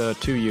last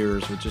 2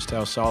 years with just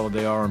how solid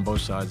they are on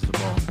both sides of the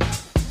ball.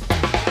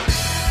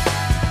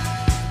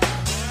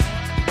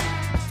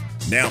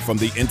 Now from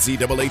the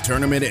NCAA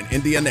Tournament in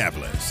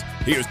Indianapolis,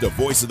 here's the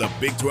voice of the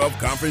Big 12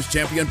 Conference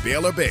champion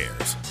Baylor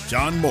Bears,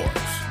 John Morris.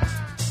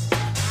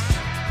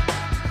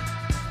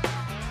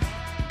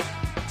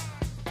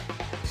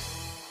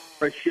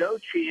 A show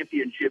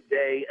championship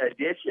day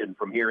edition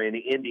from here in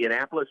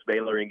Indianapolis.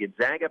 Baylor and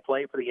Gonzaga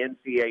play for the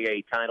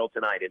NCAA title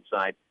tonight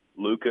inside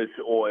Lucas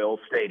Oil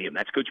Stadium.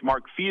 That's Coach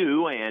Mark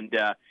Few, and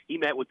he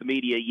met with the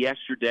media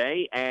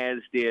yesterday, as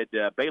did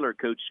Baylor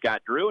coach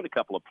Scott Drew and a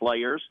couple of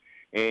players.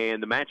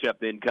 And the matchup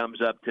then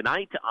comes up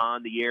tonight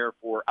on the air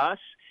for us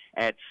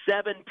at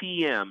 7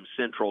 p.m.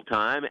 Central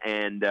Time,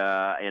 and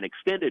an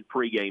extended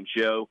pregame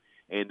show,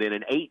 and then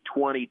an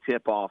 8:20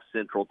 tip-off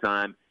Central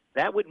Time.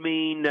 That would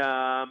mean,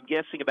 I'm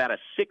guessing, about a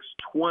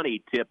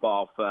 6:20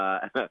 tip-off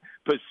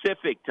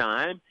Pacific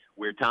Time,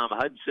 where Tom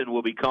Hudson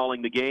will be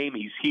calling the game.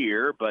 He's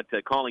here, but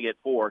calling it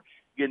for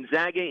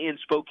Gonzaga in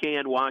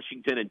Spokane,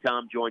 Washington. And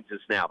Tom joins us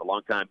now, the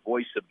longtime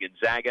voice of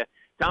Gonzaga.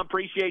 Tom,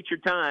 appreciate your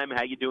time.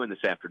 How you doing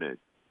this afternoon?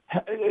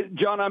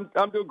 John,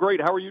 I'm doing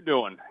great. How are you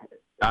doing?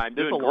 I'm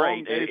doing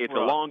great. It's a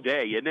long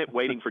day, isn't it,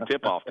 waiting for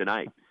tip-off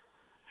tonight?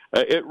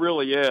 It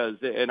really is.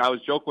 And I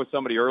was joking with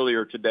somebody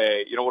earlier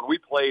today. When we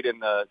played in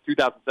the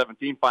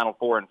 2017 Final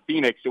Four in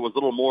Phoenix, it was a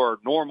little more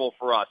normal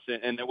for us,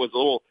 and it was a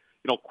little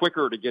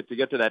quicker to get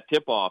to that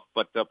tip-off.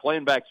 But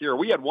playing back here,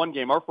 we had one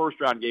game, our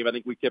first-round game, I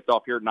think we tipped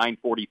off here at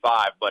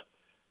 9:45. But,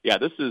 yeah,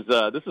 this is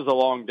a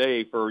long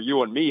day for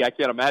you and me. I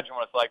can't imagine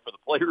what it's like for the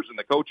players and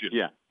the coaches.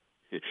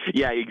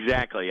 Yeah,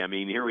 exactly. I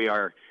mean, here we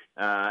are.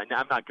 I'm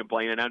not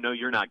complaining. I know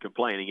you're not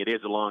complaining. It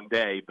is a long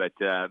day, but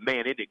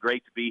man, isn't it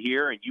great to be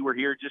here? And you were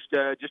here just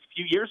a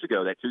few years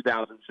ago, that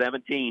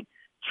 2017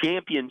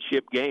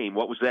 championship game.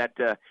 What was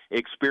that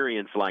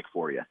experience like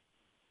for you?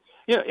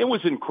 Yeah, it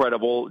was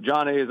incredible,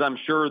 John. I'm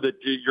sure that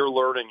you're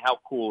learning how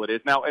cool it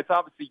is. Now, it's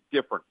obviously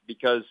different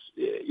because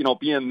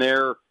being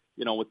there,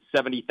 with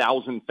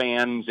 70,000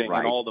 fans and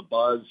all the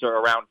buzz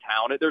around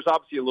town, there's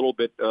obviously a little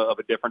bit of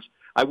a difference.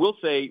 I will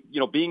say,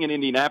 being in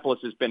Indianapolis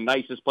has been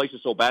nice. This place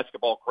is so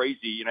basketball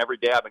crazy, and every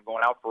day I've been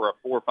going out for a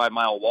 4 or 5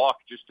 mile walk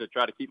just to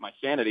try to keep my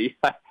sanity.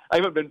 I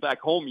haven't been back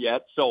home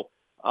yet, so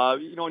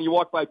when you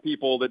walk by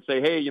people that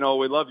say, "Hey,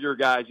 we love your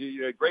guys.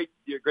 Great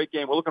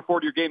game. We're looking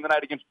forward to your game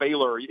tonight against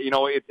Baylor."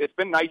 It's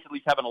been nice at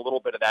least having a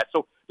little bit of that.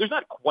 So there's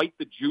not quite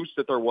the juice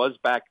that there was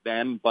back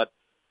then, but.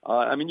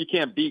 You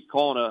can't beat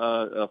calling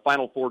a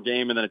Final Four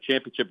game and then a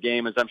championship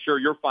game, as I'm sure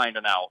you're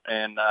finding out.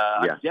 And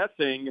I'm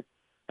guessing,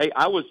 hey,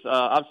 I was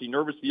obviously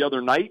nervous the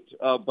other night,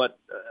 but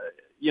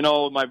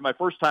my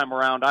first time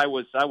around, I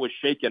was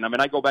shaken. I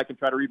mean, I go back and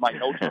try to read my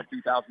notes from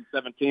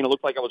 2017. It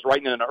looked like I was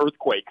writing in an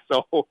earthquake.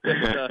 So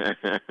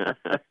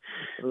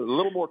it's a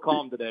little more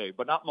calm today,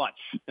 but not much.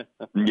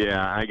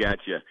 Yeah, I got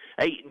you.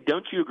 Hey,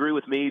 don't you agree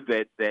with me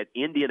that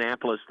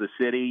Indianapolis, the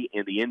city,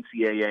 and the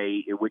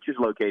NCAA, which is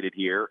located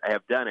here,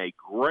 have done a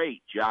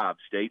great job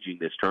staging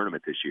this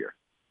tournament this year?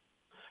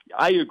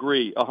 I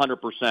agree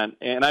 100%,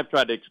 and I've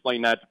tried to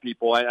explain that to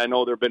people. I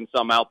know there have been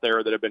some out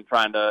there that have been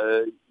trying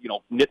to,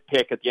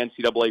 nitpick at the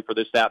NCAA for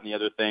this, that, and the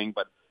other thing,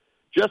 but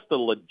just the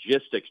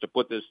logistics to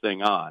put this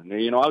thing on.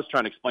 I was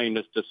trying to explain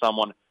this to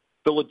someone.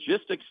 The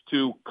logistics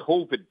to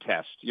COVID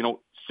test,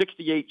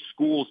 68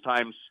 schools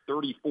times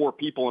 34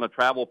 people in a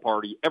travel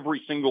party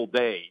every single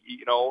day,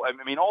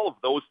 all of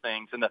those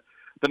things, and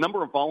the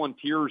number of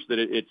volunteers that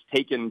it's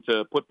taken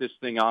to put this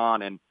thing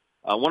on. And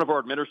one of our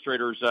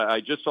administrators,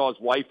 I just saw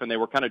his wife, and they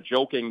were kind of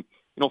joking.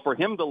 for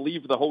him to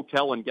leave the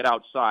hotel and get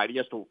outside, he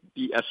has to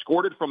be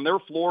escorted from their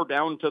floor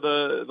down to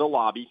the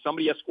lobby.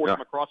 Somebody escorts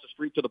him across the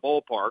street to the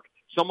ballpark.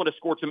 Someone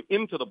escorts him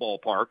into the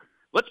ballpark.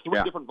 That's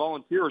three different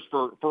volunteers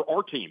for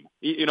our team,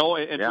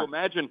 to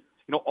imagine,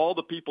 all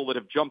the people that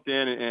have jumped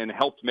in and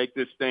helped make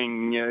this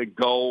thing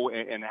go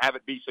and have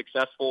it be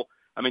successful.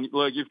 I mean,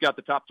 look, you've got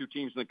the top two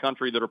teams in the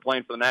country that are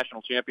playing for the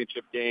national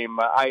championship game.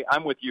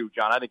 I'm with you,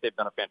 John. I think they've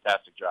done a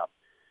fantastic job.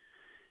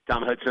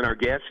 Tom Hudson, our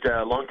guest,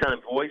 longtime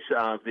voice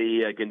of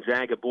the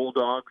Gonzaga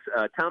Bulldogs.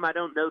 Tom, I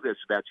don't know this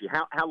about you.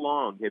 How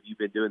long have you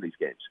been doing these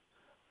games?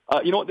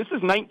 This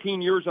is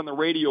 19 years on the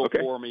radio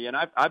for me, and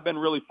I've been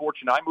really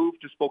fortunate. I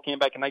moved to Spokane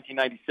back in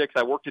 1996.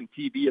 I worked in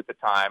TV at the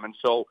time, and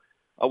so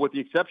with the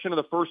exception of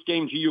the first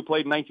game GU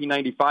played in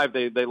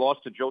 1995, they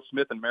lost to Joe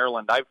Smith in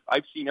Maryland.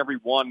 I've seen every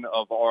one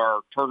of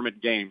our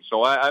tournament games,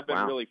 so I've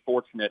been really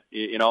fortunate,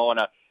 and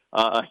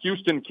a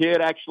Houston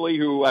kid, actually,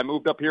 who I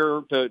moved up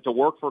here to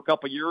work for a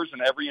couple of years,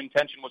 and every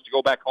intention was to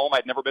go back home.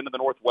 I'd never been to the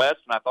Northwest,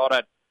 and I thought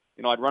I'd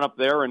run up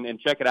there and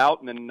check it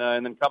out, and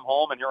then come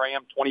home. And here I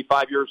am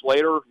 25 years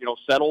later,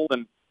 settled.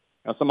 And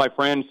some of my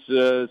friends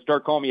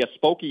start calling me a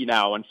Spokey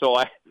now, and so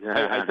I think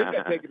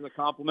I take it as a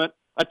compliment.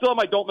 I tell them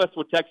I don't mess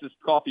with Texas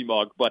coffee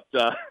mug, but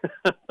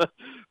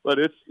but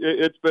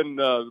it's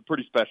been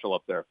pretty special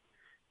up there.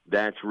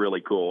 That's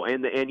really cool,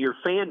 and your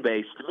fan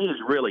base to me is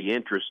really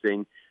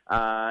interesting.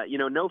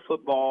 No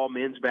football,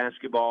 men's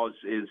basketball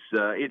is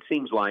it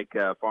seems like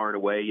far and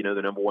away,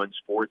 the number one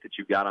sport that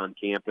you've got on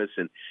campus,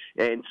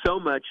 and so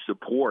much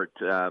support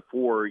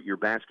for your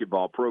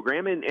basketball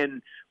program,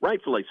 and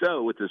rightfully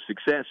so with the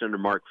success under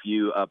Mark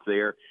Few up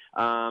there.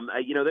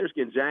 There's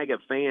Gonzaga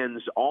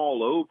fans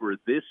all over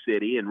this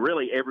city, and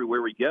really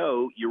everywhere we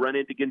go, you run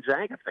into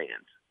Gonzaga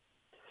fans.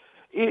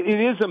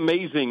 It is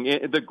amazing.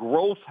 The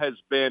growth has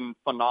been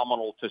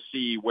phenomenal to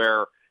see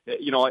where,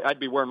 I'd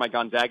be wearing my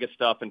Gonzaga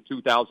stuff in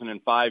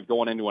 2005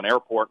 going into an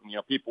airport, and,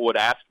 people would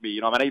ask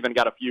me, I even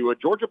got a few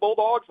Georgia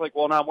Bulldogs, like,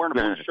 well, now I'm wearing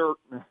a blue shirt,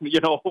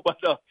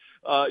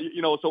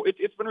 so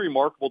it's been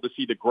remarkable to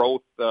see the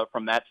growth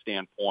from that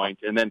standpoint.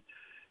 And then,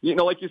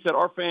 like you said,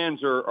 our fans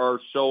are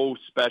so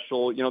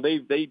special.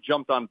 They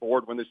jumped on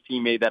board when this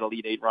team made that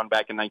Elite Eight run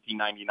back in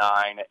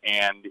 1999,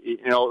 and,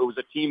 it was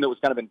a team that was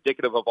kind of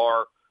indicative of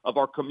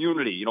our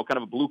community, kind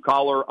of a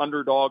blue-collar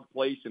underdog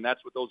place, and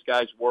that's what those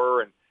guys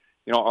were. And,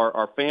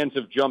 our fans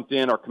have jumped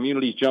in, our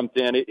community's jumped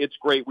in. It's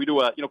great. We do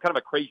kind of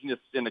a craziness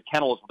in the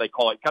kennel is what they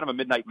call it, kind of a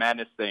midnight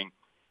madness thing.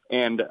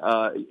 And,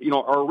 our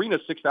arena's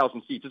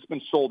 6,000 seats. It's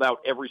been sold out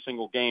every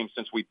single game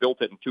since we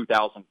built it in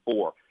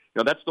 2004.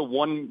 That's the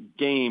one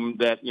game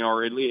that,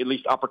 or at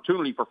least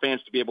opportunity for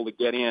fans to be able to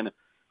get in.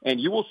 And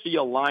you will see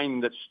a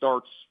line that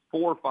starts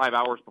 4 or 5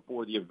 hours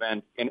before the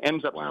event and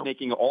ends up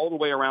snaking all the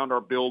way around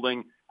our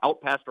building, out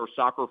past our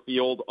soccer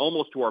field,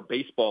 almost to our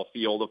baseball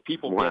field, of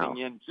people getting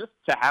in just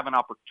to have an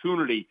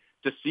opportunity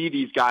to see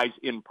these guys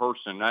in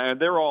person.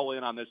 They're all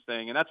in on this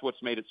thing, and that's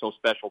what's made it so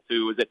special,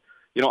 too, is that,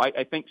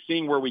 I think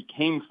seeing where we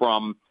came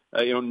from,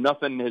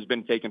 nothing has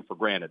been taken for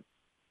granted.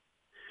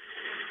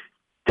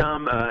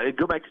 Tom,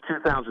 go back to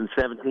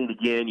 2017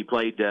 again. You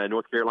played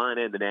North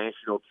Carolina in the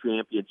national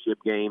championship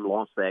game,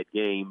 lost that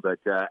game. But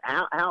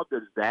how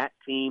does that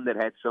team that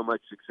had so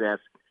much success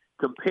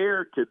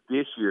compare to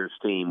this year's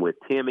team with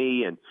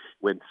Timmy and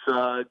with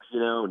Suggs,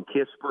 and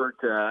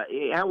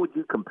Kispert? How would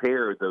you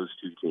compare those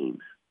two teams?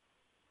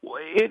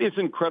 Well, it is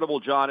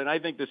incredible, John, and I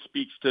think this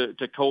speaks to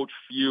Coach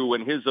Few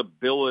and his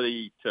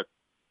ability to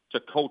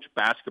coach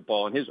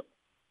basketball and his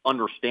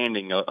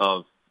understanding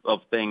of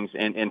things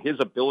and his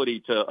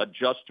ability to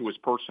adjust to his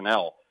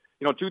personnel.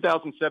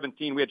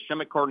 2017, we had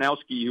Shemek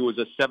Karnowski, who was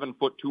a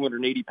 7-foot,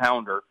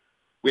 280-pounder.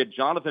 We had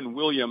Jonathan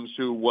Williams,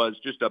 who was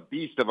just a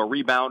beast of a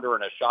rebounder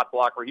and a shot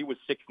blocker. He was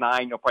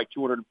 6'9", probably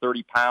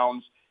 230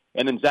 pounds.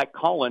 And then Zach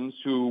Collins,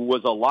 who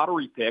was a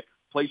lottery pick,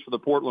 plays for the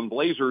Portland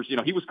Blazers.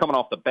 He was coming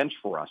off the bench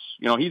for us.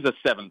 He's a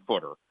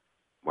 7-footer.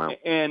 Wow.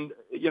 And,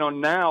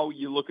 now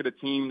you look at a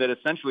team that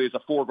essentially is a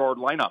 4-guard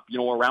lineup,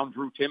 around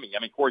Drew Timme.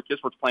 Corey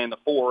Kispert's playing the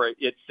 4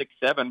 at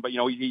 6'7", but,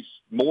 he's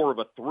more of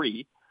a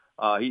 3.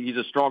 He's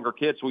a stronger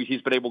kid, so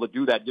he's been able to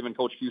do that, giving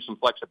Coach Few some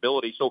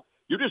flexibility. So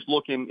you're just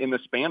looking in the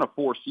span of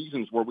 4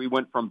 seasons where we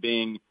went from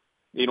being,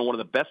 one of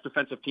the best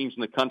defensive teams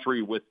in the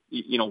country with,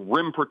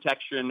 rim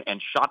protection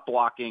and shot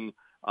blocking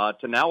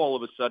to now all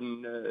of a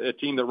sudden a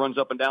team that runs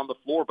up and down the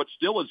floor, but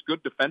still is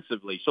good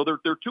defensively. So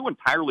they're two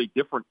entirely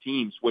different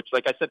teams, which,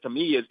 like I said, to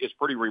me is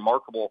pretty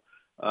remarkable.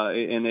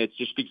 And it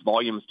just speaks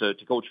volumes to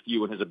Coach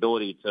Few and his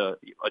ability to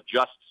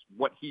adjust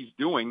what he's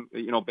doing,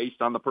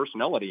 based on the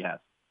personnel that he has.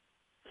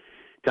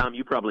 Tom,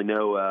 you probably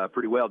know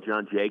pretty well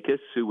John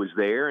Jacobs, who was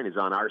there and is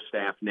on our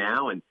staff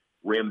now, and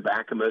Rem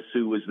Bakamus,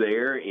 who was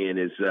there and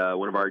is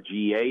one of our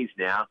GAs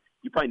now.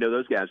 You probably know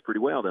those guys pretty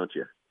well, don't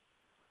you?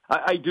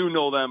 I do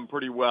know them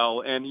pretty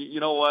well, and you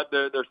know what?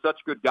 They're such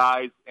good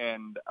guys,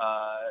 and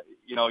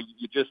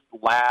you just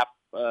laugh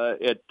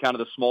at kind of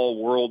the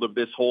small world of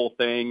this whole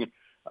thing.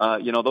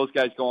 Those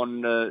guys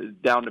going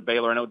down to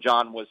Baylor. I know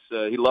John was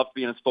he loved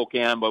being in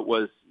Spokane, but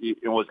was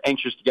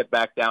anxious to get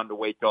back down to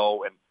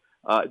Waco. And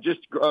Just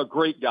a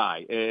great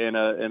guy and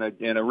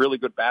a really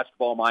good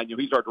basketball mind.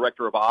 He's our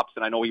director of ops,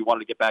 and I know he wanted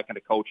to get back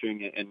into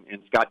coaching,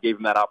 and Scott gave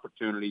him that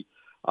opportunity.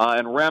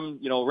 And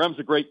Rem's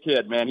a great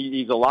kid, man.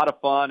 He's a lot of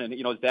fun, and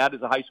his dad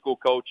is a high school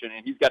coach, and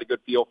he's got a good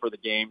feel for the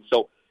game.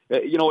 So,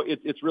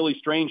 it's really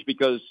strange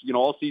because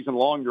all season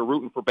long you're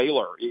rooting for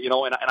Baylor, and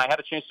I had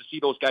a chance to see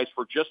those guys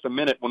for just a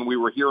minute when we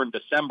were here in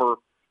December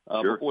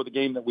before the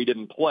game that we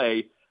didn't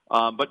play,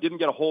 but didn't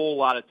get a whole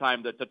lot of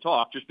time to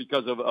talk just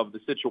because of the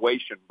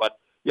situation. But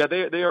yeah,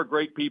 they are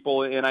great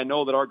people, and I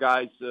know that our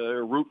guys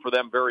root for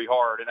them very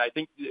hard. And I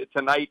think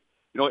tonight,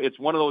 it's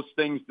one of those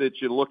things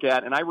that you look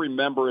at, and I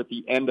remember at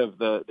the end of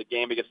the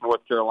game against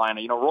North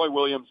Carolina, Roy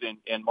Williams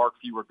and Mark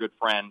Few were good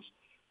friends,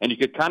 and you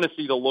could kind of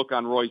see the look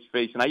on Roy's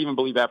face, and I even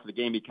believe after the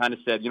game he kind of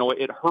said,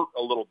 it hurt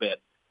a little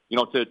bit,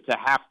 to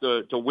have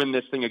to win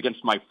this thing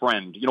against my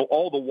friend,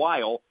 all the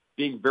while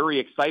being very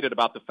excited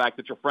about the fact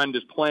that your friend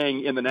is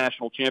playing in the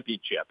national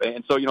championship.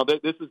 And so,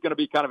 this is going to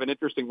be kind of an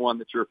interesting one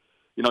that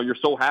you're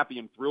so happy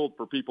and thrilled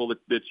for people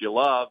that you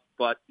love.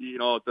 But,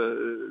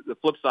 the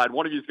flip side,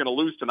 one of you is going to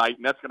lose tonight,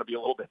 and that's going to be a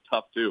little bit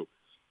tough too.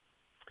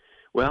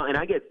 Well, and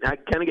I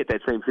kind of get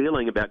that same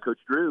feeling about Coach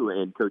Drew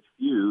and Coach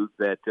Few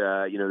that,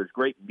 there's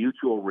great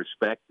mutual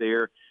respect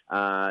there.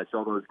 I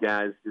saw those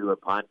guys do a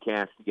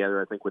podcast together,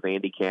 I think, with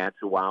Andy Katz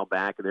a while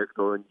back, and they're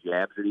throwing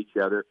jabs at each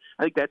other.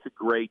 I think that's a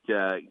great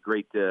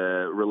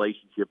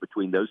relationship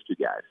between those two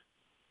guys.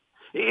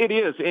 It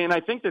is, and I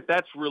think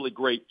that's really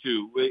great,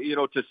 too,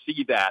 to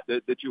see that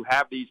you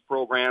have these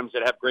programs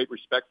that have great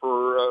respect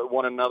for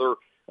one another,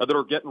 that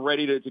are getting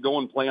ready to go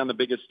and play on the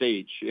biggest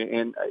stage.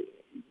 And,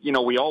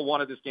 we all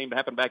wanted this game to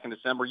happen back in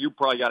December. You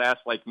probably got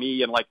asked like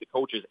me and like the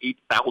coaches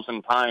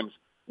 8,000 times,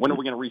 when are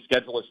we going to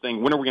reschedule this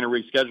thing? When are we going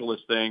to reschedule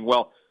this thing?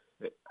 Well,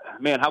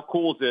 man, how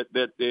cool is it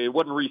that it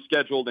wasn't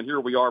rescheduled, and here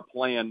we are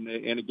playing.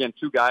 And, again,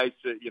 two guys,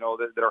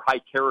 that are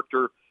high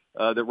character,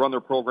 that run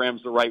their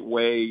programs the right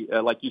way,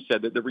 like you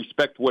said, that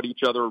respect what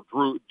each other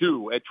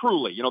do.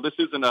 Truly, this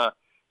isn't a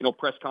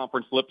press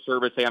conference lip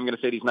service. Hey, I'm going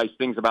to say these nice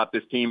things about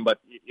this team, but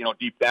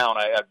deep down,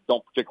 I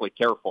don't particularly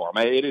care for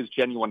them. It is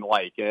genuine.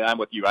 Like I'm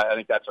with you. I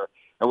think that's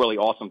a really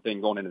awesome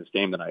thing going into this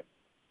game tonight.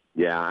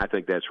 Yeah, I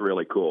think that's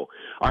really cool.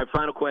 All right,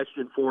 final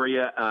question for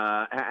you.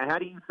 How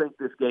do you think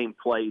this game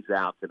plays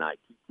out tonight?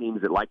 Two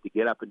teams that like to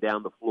get up and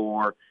down the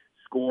floor,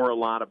 score a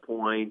lot of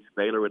points.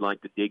 Baylor would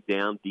like to dig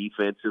down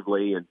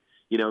defensively and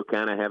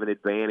kind of have an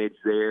advantage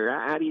there.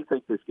 How do you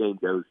think this game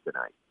goes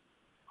tonight?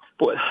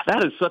 Boy,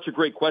 that is such a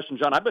great question,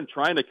 John. I've been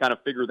trying to kind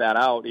of figure that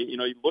out.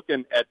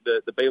 Looking at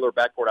the Baylor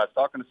backcourt, I was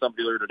talking to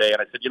somebody earlier today,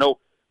 and I said,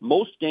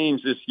 most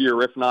games this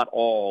year, if not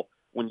all,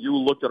 when you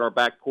looked at our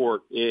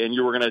backcourt and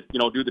you were going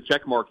to, do the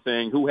check mark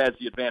thing, who has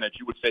the advantage,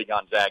 you would say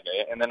Gonzaga.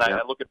 And then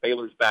I look at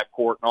Baylor's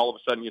backcourt, and all of a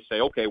sudden you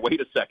say, okay,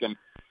 wait a second.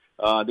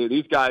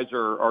 These guys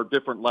are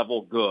different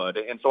level good.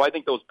 And so I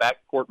think those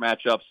backcourt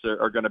matchups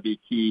are going to be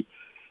key.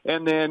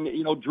 And then,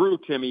 Drew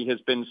Timme has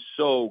been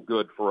so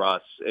good for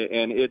us,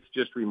 and it's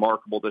just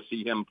remarkable to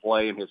see him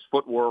play and his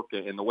footwork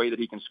and the way that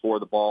he can score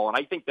the ball. And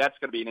I think that's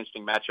going to be an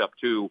interesting matchup,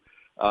 too,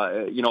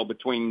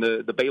 between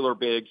the Baylor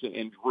bigs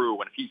and Drew,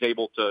 and if he's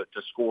able to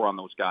score on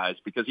those guys,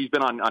 because he's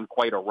been on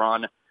quite a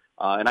run.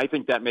 And I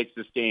think that makes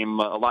this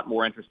game a lot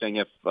more interesting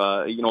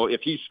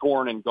if he's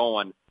scoring and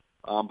going.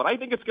 But I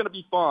think it's going to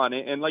be fun.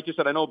 And like you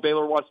said, I know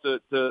Baylor wants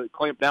to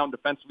clamp down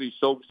defensively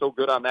so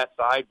good on that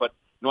side, but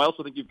I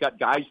also think you've got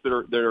guys that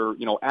are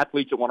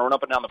athletes that want to run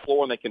up and down the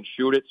floor and they can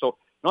shoot it. So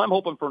I'm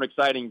hoping for an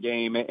exciting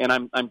game,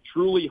 and I'm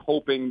truly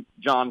hoping,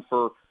 John,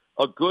 for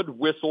a good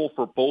whistle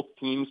for both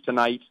teams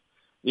tonight.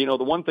 The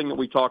one thing that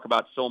we talk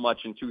about so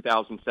much in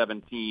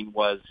 2017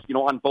 was,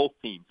 on both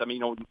teams. I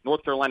mean,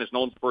 North Carolina's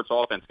known for its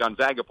offense.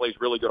 Gonzaga plays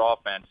really good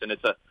offense, and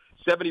it's a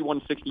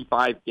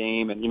 71-65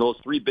 game. And, those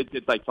three big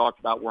kids I talked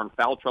about were in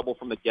foul trouble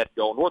from the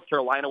get-go. North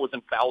Carolina was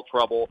in foul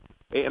trouble.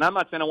 And I'm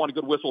not saying I want a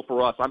good whistle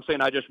for us. I'm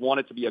saying I just want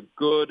it to be a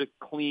good,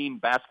 clean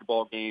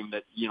basketball game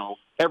that,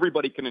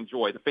 everybody can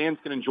enjoy. The fans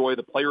can enjoy.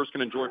 The players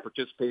can enjoy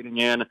participating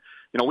in.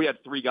 We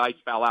had three guys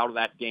foul out of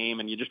that game,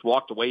 and you just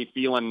walked away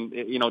feeling,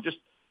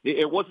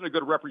 it wasn't a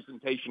good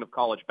representation of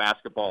college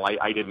basketball,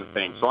 I didn't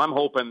think. So I'm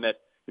hoping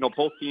that,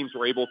 both teams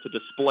are able to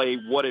display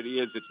what it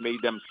is that's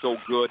made them so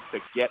good to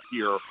get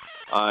here,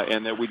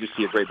 and that we just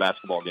see a great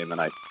basketball game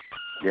tonight.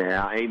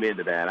 Yeah, amen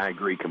to that. I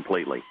agree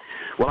completely.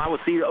 Well, I will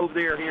see you over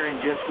there here in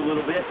just a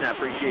little bit, and I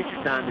appreciate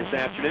your time this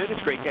afternoon.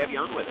 It's great to have you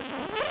on with us.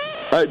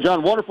 All right,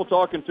 John, wonderful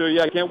talking to you.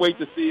 I can't wait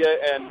to see you,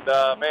 and,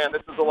 man,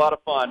 this is a lot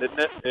of fun, isn't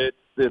it?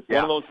 It's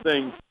one of those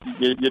things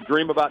you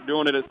dream about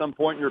doing it at some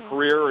point in your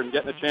career, and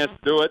getting a chance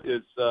to do it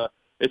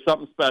is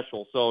something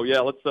special. So,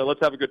 yeah, let's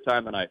have a good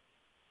time tonight.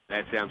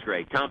 That sounds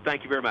great. Tom,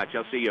 thank you very much.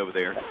 I'll see you over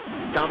there.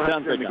 Tom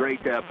Hudson, the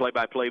great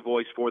play-by-play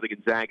voice for the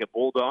Gonzaga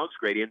Bulldogs.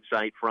 Great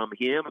insight from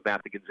him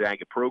about the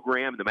Gonzaga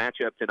program. The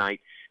matchup tonight,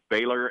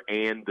 Baylor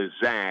and the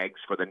Zags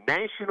for the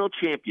national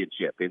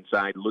championship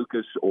inside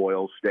Lucas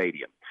Oil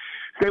Stadium.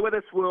 Stay with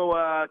us. We'll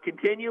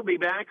continue. Be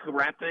back.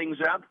 Wrap things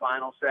up.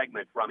 Final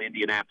segment from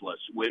Indianapolis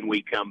when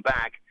we come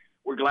back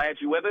We're glad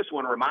you're with us.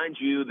 Want to remind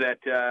you that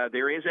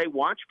there is a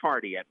watch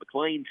party at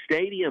McLean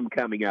Stadium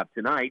coming up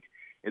tonight,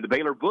 and the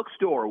Baylor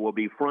Bookstore will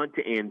be front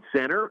and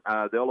center.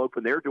 They'll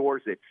open their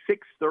doors at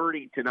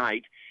 6:30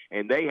 tonight,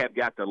 and they have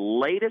got the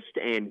latest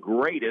and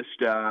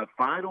greatest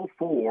Final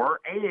Four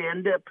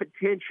and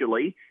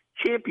potentially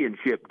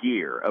championship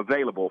gear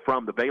available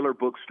from the Baylor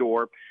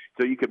Bookstore.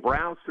 So you can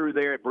browse through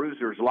there at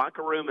Bruiser's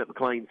Locker Room at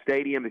McLean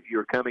Stadium if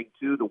you're coming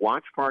to the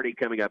watch party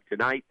coming up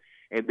tonight.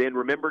 And then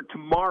remember,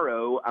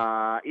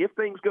 tomorrow, if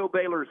things go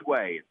Baylor's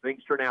way, if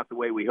things turn out the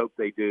way we hope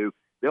they do,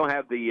 they'll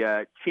have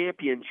the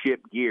championship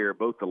gear,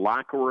 both the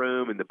locker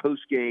room and the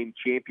post-game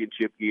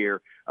championship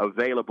gear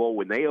available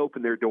when they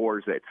open their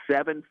doors at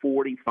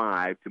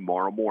 7:45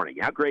 tomorrow morning.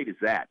 How great is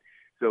that?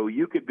 So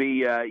you could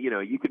be,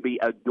 you could be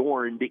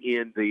adorned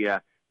in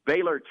the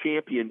Baylor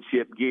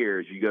championship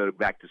gear as you go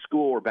back to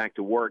school or back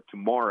to work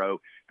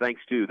tomorrow,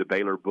 thanks to the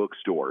Baylor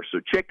Bookstore. So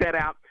check that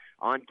out.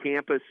 On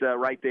campus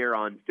right there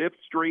on 5th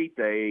Street.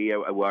 They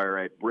are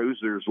at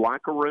Bruiser's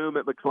Locker Room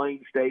at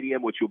McLean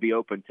Stadium, which will be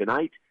open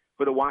tonight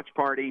for the watch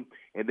party.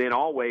 And then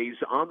always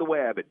on the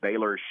web at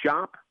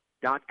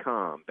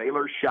BaylorShop.com,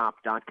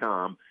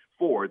 BaylorShop.com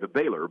for the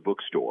Baylor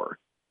Bookstore.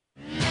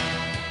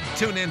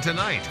 Tune in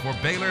tonight for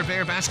Baylor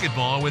Bear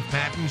Basketball with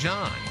Pat and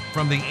John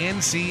from the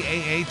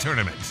NCAA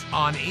Tournament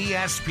on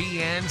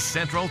ESPN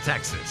Central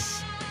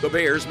Texas. The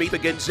Bears meet the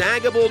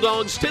Gonzaga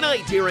Bulldogs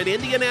tonight here in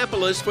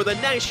Indianapolis for the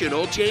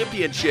National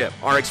Championship.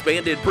 Our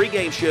expanded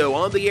pregame show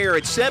on the air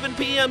at 7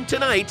 p.m.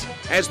 tonight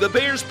as the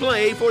Bears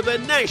play for the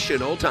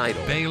national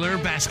title. Baylor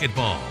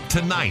Basketball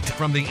tonight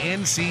from the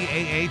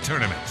NCAA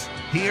Tournament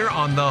here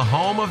on the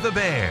home of the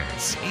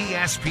Bears,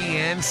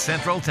 ESPN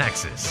Central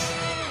Texas.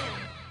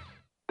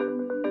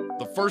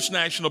 The First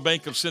National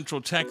Bank of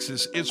Central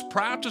Texas is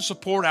proud to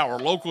support our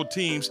local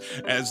teams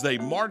as they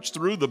march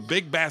through the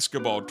big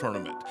basketball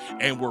tournament.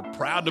 And we're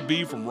proud to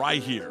be from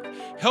right here,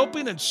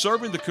 helping and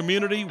serving the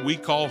community we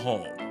call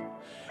home.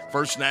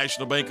 First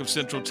National Bank of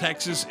Central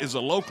Texas is a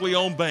locally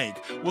owned bank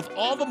with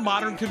all the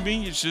modern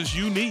conveniences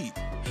you need.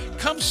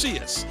 Come see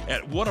us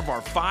at one of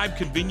our 5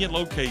 convenient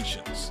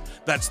locations.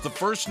 That's the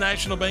First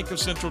National Bank of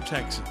Central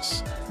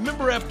Texas,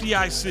 member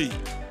FDIC,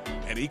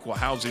 and equal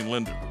housing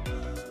lender.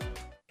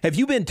 Have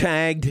you been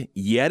tagged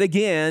yet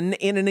again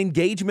in an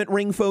engagement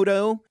ring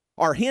photo?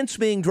 Are hints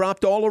being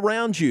dropped all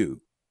around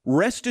you?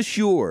 Rest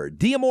assured,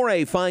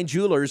 D'Amore Fine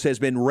Jewelers has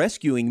been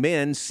rescuing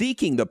men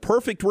seeking the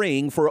perfect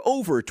ring for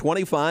over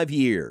 25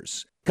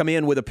 years. Come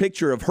in with a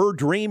picture of her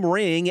dream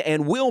ring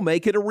and we'll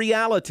make it a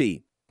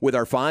reality. With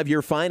our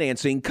 5-year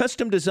financing,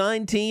 custom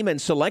design team,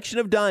 and selection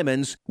of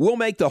diamonds, we'll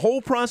make the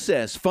whole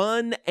process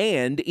fun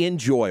and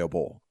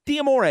enjoyable.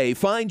 D'Amore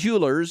Fine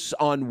Jewelers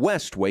on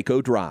West Waco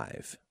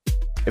Drive.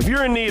 If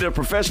you're in need of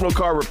professional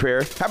car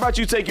repair, how about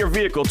you take your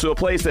vehicle to a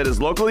place that is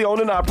locally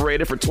owned and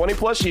operated for 20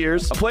 plus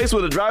years, a place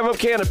with a drive-up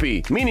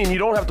canopy, meaning you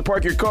don't have to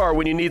park your car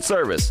when you need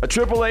service, a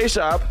AAA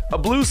shop, a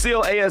Blue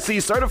Seal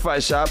ASE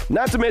certified shop,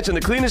 not to mention the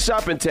cleanest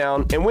shop in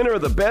town and winner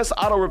of the Best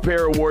Auto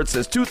Repair Award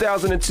since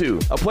 2002,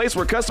 a place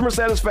where customer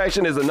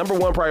satisfaction is the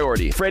 #1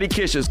 priority. Freddie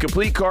Kish's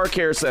Complete Car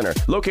Care Center,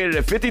 located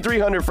at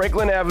 5300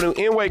 Franklin Avenue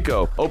in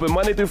Waco, open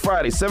Monday through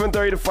Friday,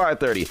 7:30 to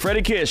 5:30.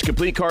 Freddie Kish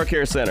Complete Car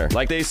Care Center,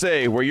 like they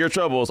say, where your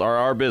troubles are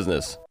our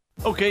business.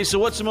 Okay, so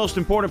what's the most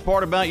important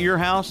part about your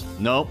house?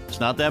 Nope,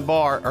 it's not that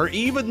bar or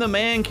even the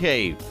man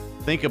cave.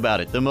 Think about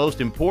it. The most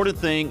important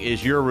thing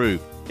is your roof.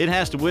 It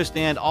has to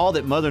withstand all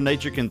that Mother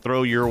Nature can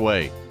throw your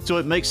way. So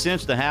it makes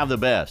sense to have the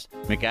best.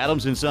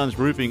 McAdams & Sons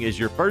Roofing is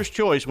your first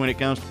choice when it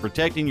comes to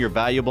protecting your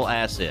valuable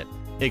asset.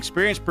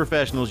 Experienced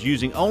professionals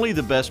using only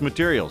the best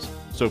materials.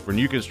 So for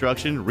new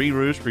construction,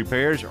 re-roofs,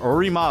 repairs, or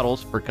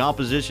remodels for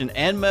composition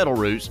and metal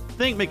roofs,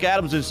 think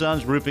McAdams &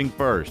 Sons Roofing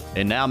first.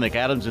 And now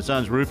McAdams &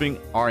 Sons Roofing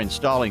are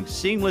installing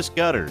seamless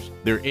gutters.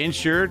 They're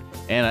insured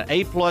and an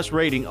A+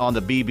 rating on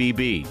the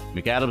BBB.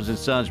 McAdams &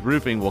 Sons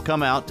Roofing will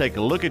come out, take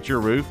a look at your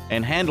roof,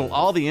 and handle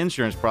all the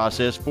insurance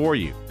process for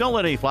you. Don't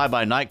let any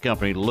fly-by-night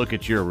company look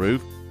at your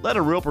roof. Let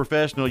a real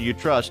professional you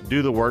trust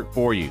do the work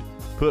for you.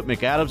 Put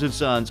McAdams &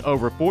 Sons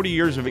over 40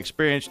 years of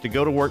experience to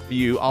go to work for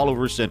you all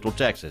over Central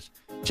Texas.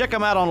 Check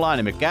them out online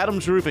at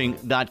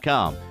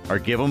McAdamsRoofing.com or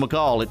give them a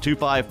call at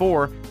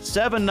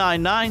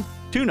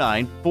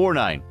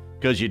 254-799-2949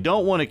 because you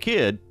don't want a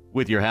kid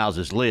with your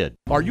house's lid.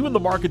 Are you in the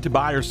market to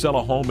buy or sell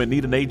a home and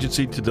need an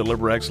agency to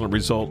deliver excellent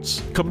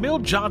results? Camille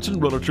Johnson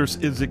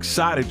Realtors is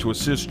excited to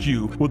assist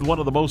you with one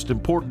of the most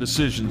important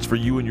decisions for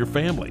you and your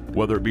family.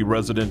 Whether it be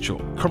residential,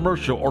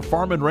 commercial, or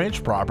farm and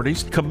ranch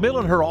properties, Camille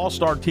and her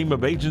all-star team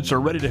of agents are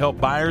ready to help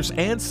buyers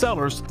and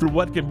sellers through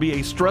what can be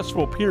a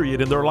stressful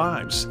period in their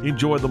lives.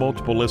 Enjoy the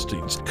multiple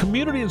listings,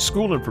 community and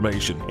school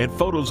information, and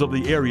photos of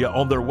the area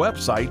on their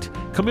website,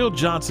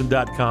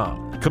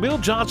 CamilleJohnson.com. Camille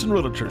Johnson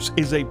Realtors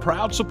is a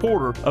proud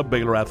supporter of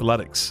Baylor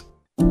Athletics.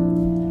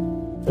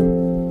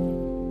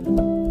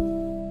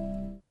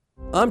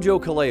 I'm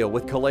Joe Kaleo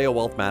with Kaleo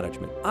Wealth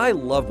Management. I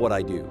love what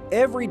I do.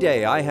 Every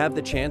day I have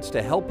the chance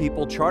to help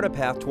people chart a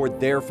path toward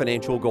their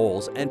financial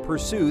goals and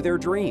pursue their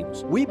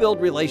dreams. We build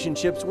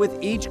relationships with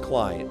each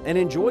client and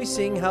enjoy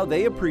seeing how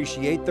they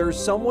appreciate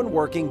there's someone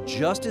working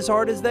just as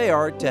hard as they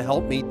are to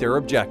help meet their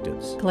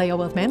objectives. Kaleo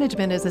Wealth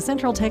Management is a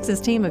Central Texas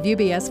team of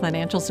UBS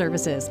Financial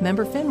Services,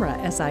 member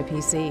FINRA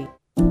SIPC.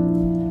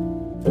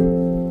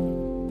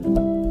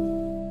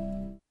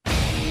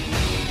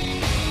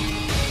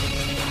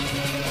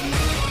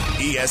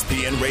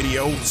 ESPN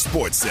Radio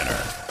Sports Center.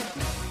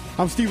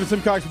 I'm Steven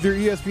Simcox with your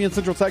ESPN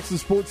Central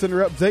Texas Sports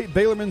Center update.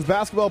 Baylor men's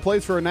basketball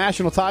plays for a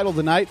national title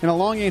tonight in a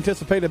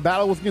long-anticipated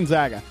battle with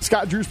Gonzaga.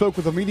 Scott Drew spoke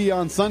with the media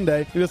on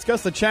Sunday and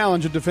discussed the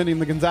challenge of defending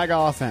the Gonzaga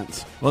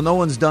offense. Well, no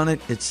one's done it.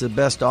 It's the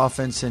best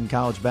offense in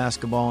college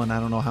basketball, and I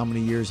don't know how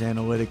many years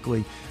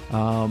analytically.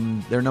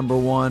 They're number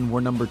one. We're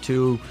number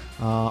two.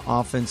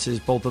 Offenses,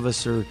 both of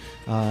us are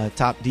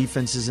top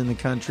defenses in the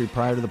country.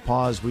 Prior to the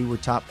pause, we were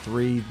top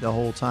three the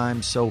whole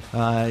time. So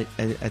I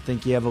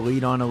think you have a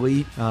lead on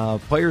elite.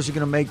 Players are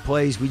going to make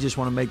plays. We just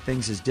want to make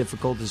things as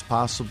difficult as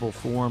possible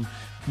for them.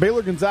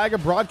 Baylor Gonzaga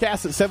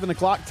broadcast at 7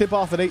 o'clock,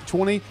 tip-off at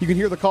 8:20. You can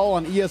hear the call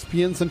on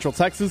ESPN Central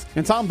Texas.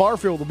 And Tom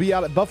Barfield will be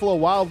out at Buffalo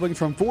Wild Wings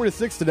from 4 to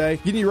 6 today,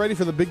 getting you ready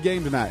for the big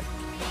game tonight.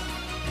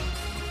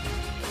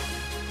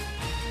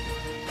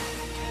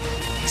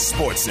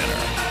 Sports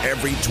Center,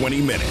 every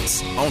 20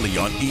 minutes, only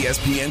on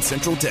ESPN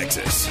Central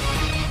Texas.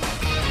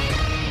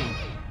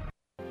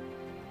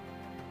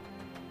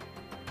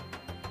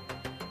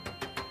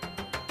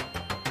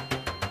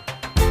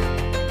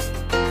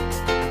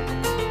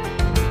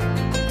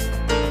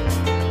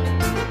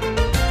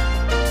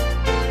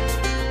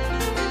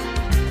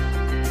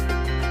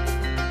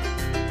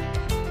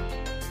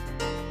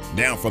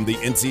 Now from the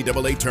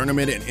NCAA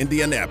tournament in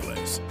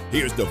Indianapolis,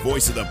 here's the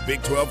voice of the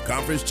Big 12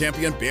 Conference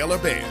champion Baylor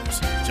Bears,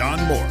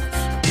 John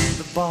Morris.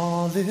 The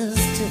ball is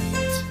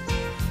tipped.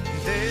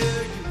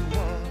 There you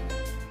are.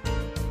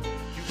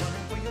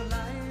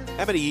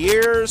 How many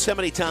years, how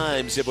many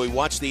times have we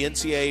watched the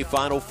NCAA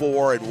Final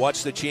Four and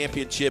watched the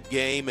championship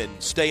game and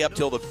stay up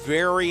till the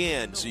very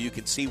end so you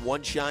can see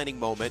one shining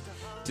moment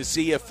to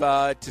see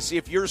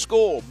if your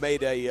school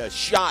made a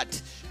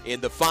shot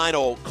in the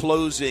final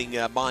closing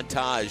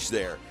montage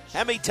there?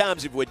 How many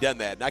times have we done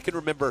that? And I can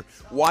remember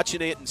watching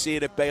it and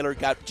seeing if Baylor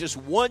got just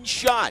one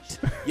shot,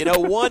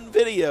 one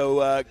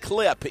video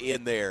clip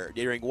in there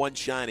during one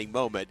shining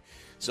moment.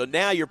 So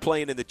now you're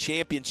playing in the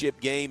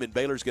championship game, and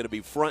Baylor's going to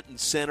be front and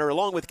center,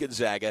 along with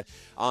Gonzaga,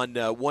 on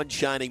one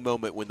shining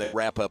moment when they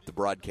wrap up the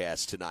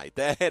broadcast tonight.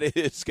 That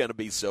is going to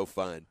be so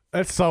fun.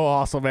 That's so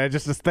awesome, man.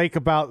 Just to think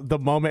about the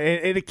moment,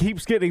 and it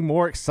keeps getting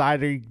more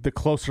exciting the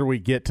closer we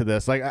get to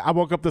this. Like, I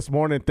woke up this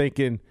morning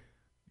thinking,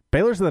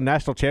 Baylor's in the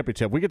national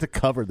championship. We get to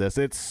cover this.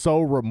 It's so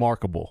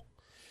remarkable.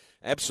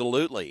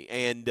 Absolutely.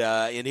 And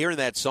in hearing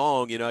that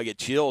song, I get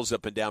chills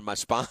up and down my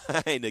spine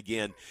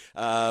again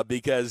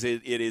because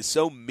it is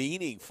so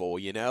meaningful,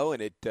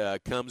 and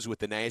it comes with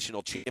the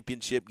national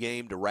championship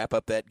game to wrap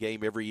up that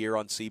game every year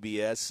on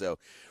CBS. So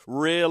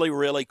really,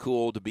 really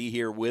cool to be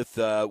here with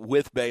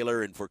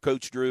Baylor and for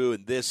Coach Drew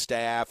and this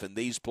staff and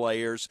these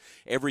players,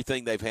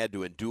 everything they've had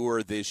to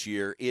endure this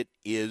year. It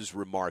is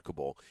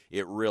remarkable.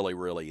 It really,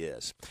 really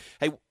is.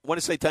 Hey, want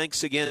to say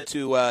thanks again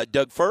to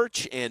Doug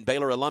Furch and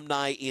Baylor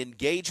Alumni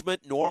Engagement.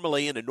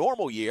 Normally, in a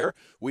normal year,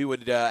 we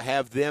would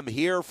have them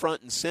here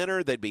front and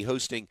center. They'd be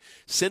hosting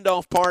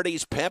send-off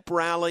parties, pep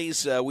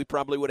rallies. We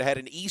probably would have had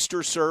an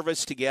Easter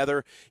service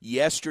together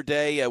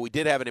yesterday. We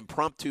did have an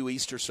impromptu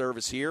Easter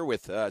service here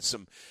with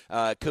some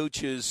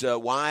coaches'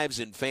 wives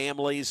and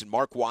families, and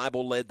Mark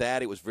Weibel led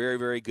that. It was very,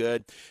 very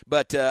good.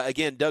 But,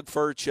 again, Doug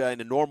Furch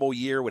in a normal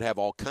year would have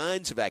all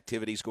kinds of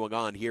activities going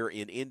on here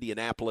in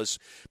Indianapolis.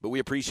 But we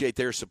appreciate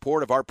their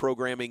support of our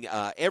programming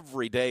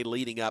every day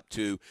leading up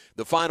to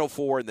the Final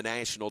Four and the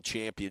national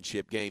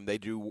championship game. They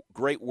do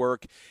great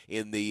work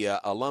in the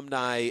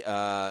alumni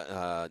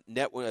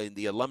network, in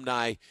the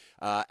alumni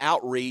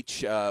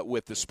outreach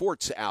with the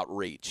sports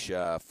outreach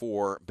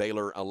for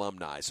Baylor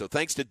alumni. So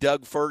thanks to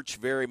Doug Furch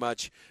very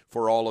much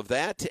for all of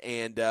that,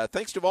 and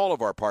thanks to all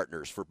of our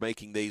partners for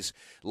making these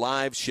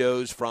live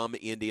shows from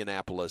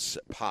Indianapolis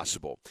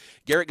possible.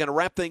 Garrett, going to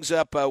wrap things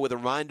up with a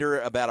reminder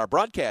about our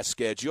broadcast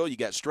schedule. You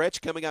got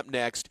Stretch coming up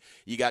next.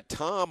 You got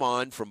Tom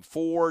on from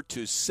 4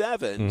 to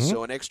 7,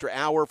 so an extra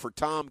hour for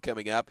Tom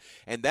coming up,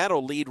 and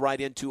that'll lead right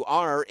into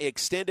our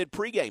extended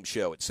pregame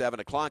show at 7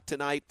 o'clock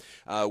tonight.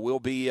 We'll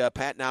be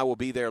Pat and I will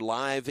be there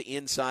live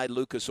inside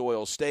Lucas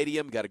Oil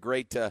Stadium. Got a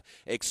great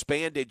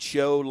expanded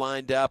show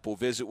lined up. We'll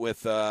visit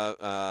with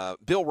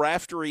Bill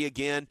Raftery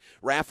again.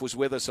 Raf was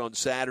with us on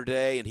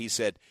Saturday, and he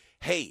said,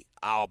 hey,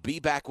 I'll be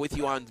back with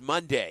you on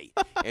Monday.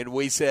 And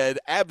we said,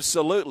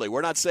 absolutely.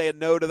 We're not saying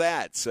no to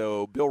that.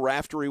 So Bill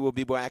Raftery will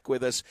be back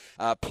with us.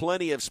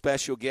 Plenty of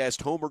special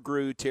guests. Homer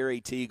Grew,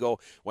 Terry Teagle.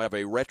 We'll have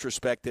a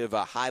retrospective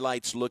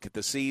highlights look at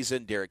the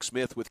season. Derek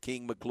Smith with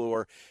King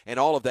McClure. And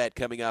all of that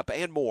coming up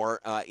and more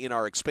in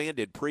our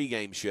expanded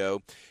pregame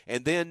show.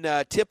 And then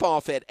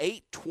tip-off at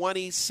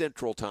 8:20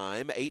 Central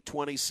Time,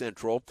 8:20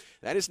 Central.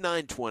 That is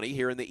 9:20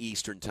 here in the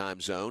Eastern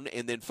Time Zone.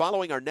 And then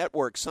following our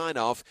network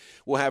sign-off,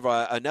 we'll have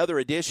another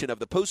edition of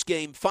the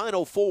post-game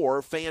Final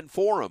Four Fan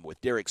Forum with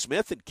Derek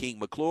Smith and King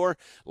McClure,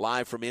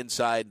 live from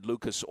inside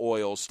Lucas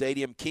Oil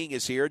Stadium. King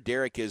is here.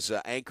 Derek is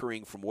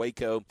anchoring from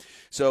Waco.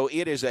 So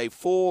it is a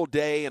full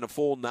day and a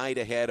full night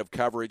ahead of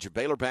coverage of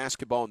Baylor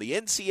basketball in the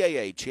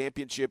NCAA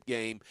championship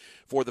game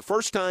for the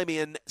first time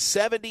in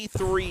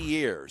 73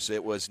 years.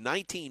 It was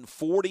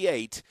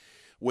 1948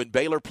 when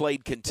Baylor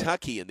played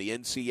Kentucky in the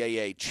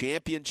NCAA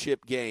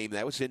championship game.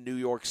 That was in New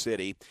York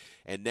City.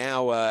 And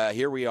now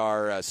here we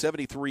are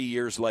 73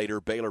 years later,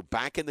 Baylor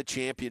back in the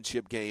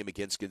championship game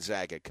against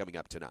Gonzaga coming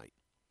up tonight.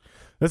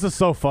 This is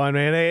so fun,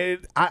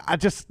 man. I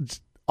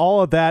just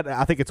all of that,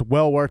 I think it's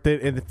well worth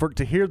it. And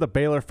to hear the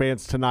Baylor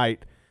fans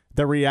tonight,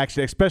 their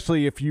reaction,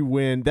 especially if you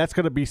win, that's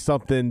going to be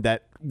something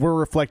that we're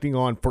reflecting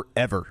on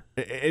forever.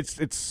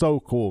 It's so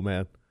cool,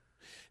 man.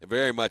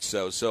 Very much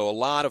so. So a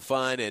lot of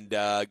fun and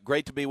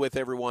great to be with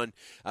everyone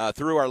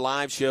through our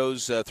live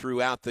shows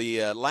throughout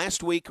the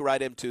last week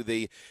right into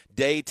the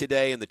day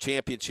today and the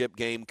championship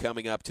game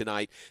coming up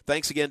tonight.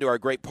 Thanks again to our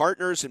great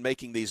partners in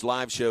making these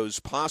live shows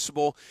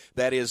possible.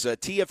 That is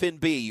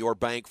TFNB, your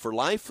bank for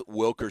life,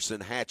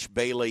 Wilkerson Hatch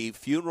Bailey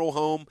Funeral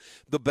Home,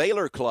 the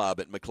Baylor Club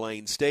at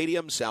McLean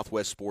Stadium,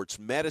 Southwest Sports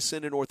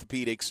Medicine and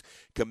Orthopedics,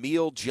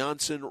 Camille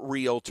Johnson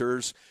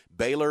Realtors,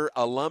 Baylor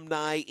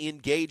Alumni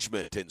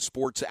Engagement and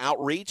Sports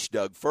Outreach,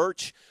 Doug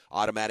Furch,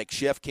 Automatic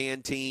Chef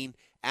Canteen,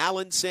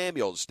 Allen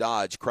Samuels,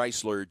 Dodge,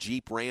 Chrysler,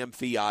 Jeep, Ram,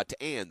 Fiat,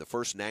 and the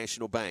First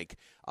National Bank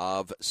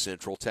of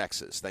Central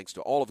Texas. Thanks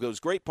to all of those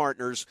great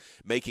partners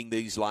making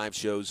these live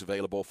shows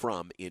available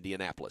from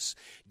Indianapolis.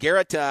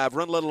 Garrett, I've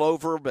run a little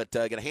over, but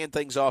going to hand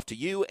things off to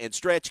you and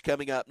Stretch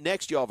coming up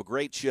next. You'll have a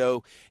great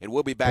show, and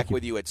we'll be back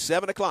with you at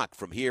 7 o'clock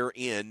from here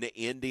in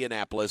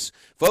Indianapolis.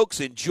 Folks,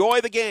 enjoy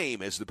the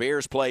game as the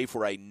Bears play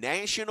for a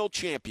national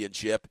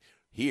championship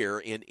here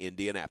in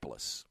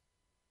Indianapolis.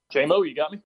 J-Mo, you got me?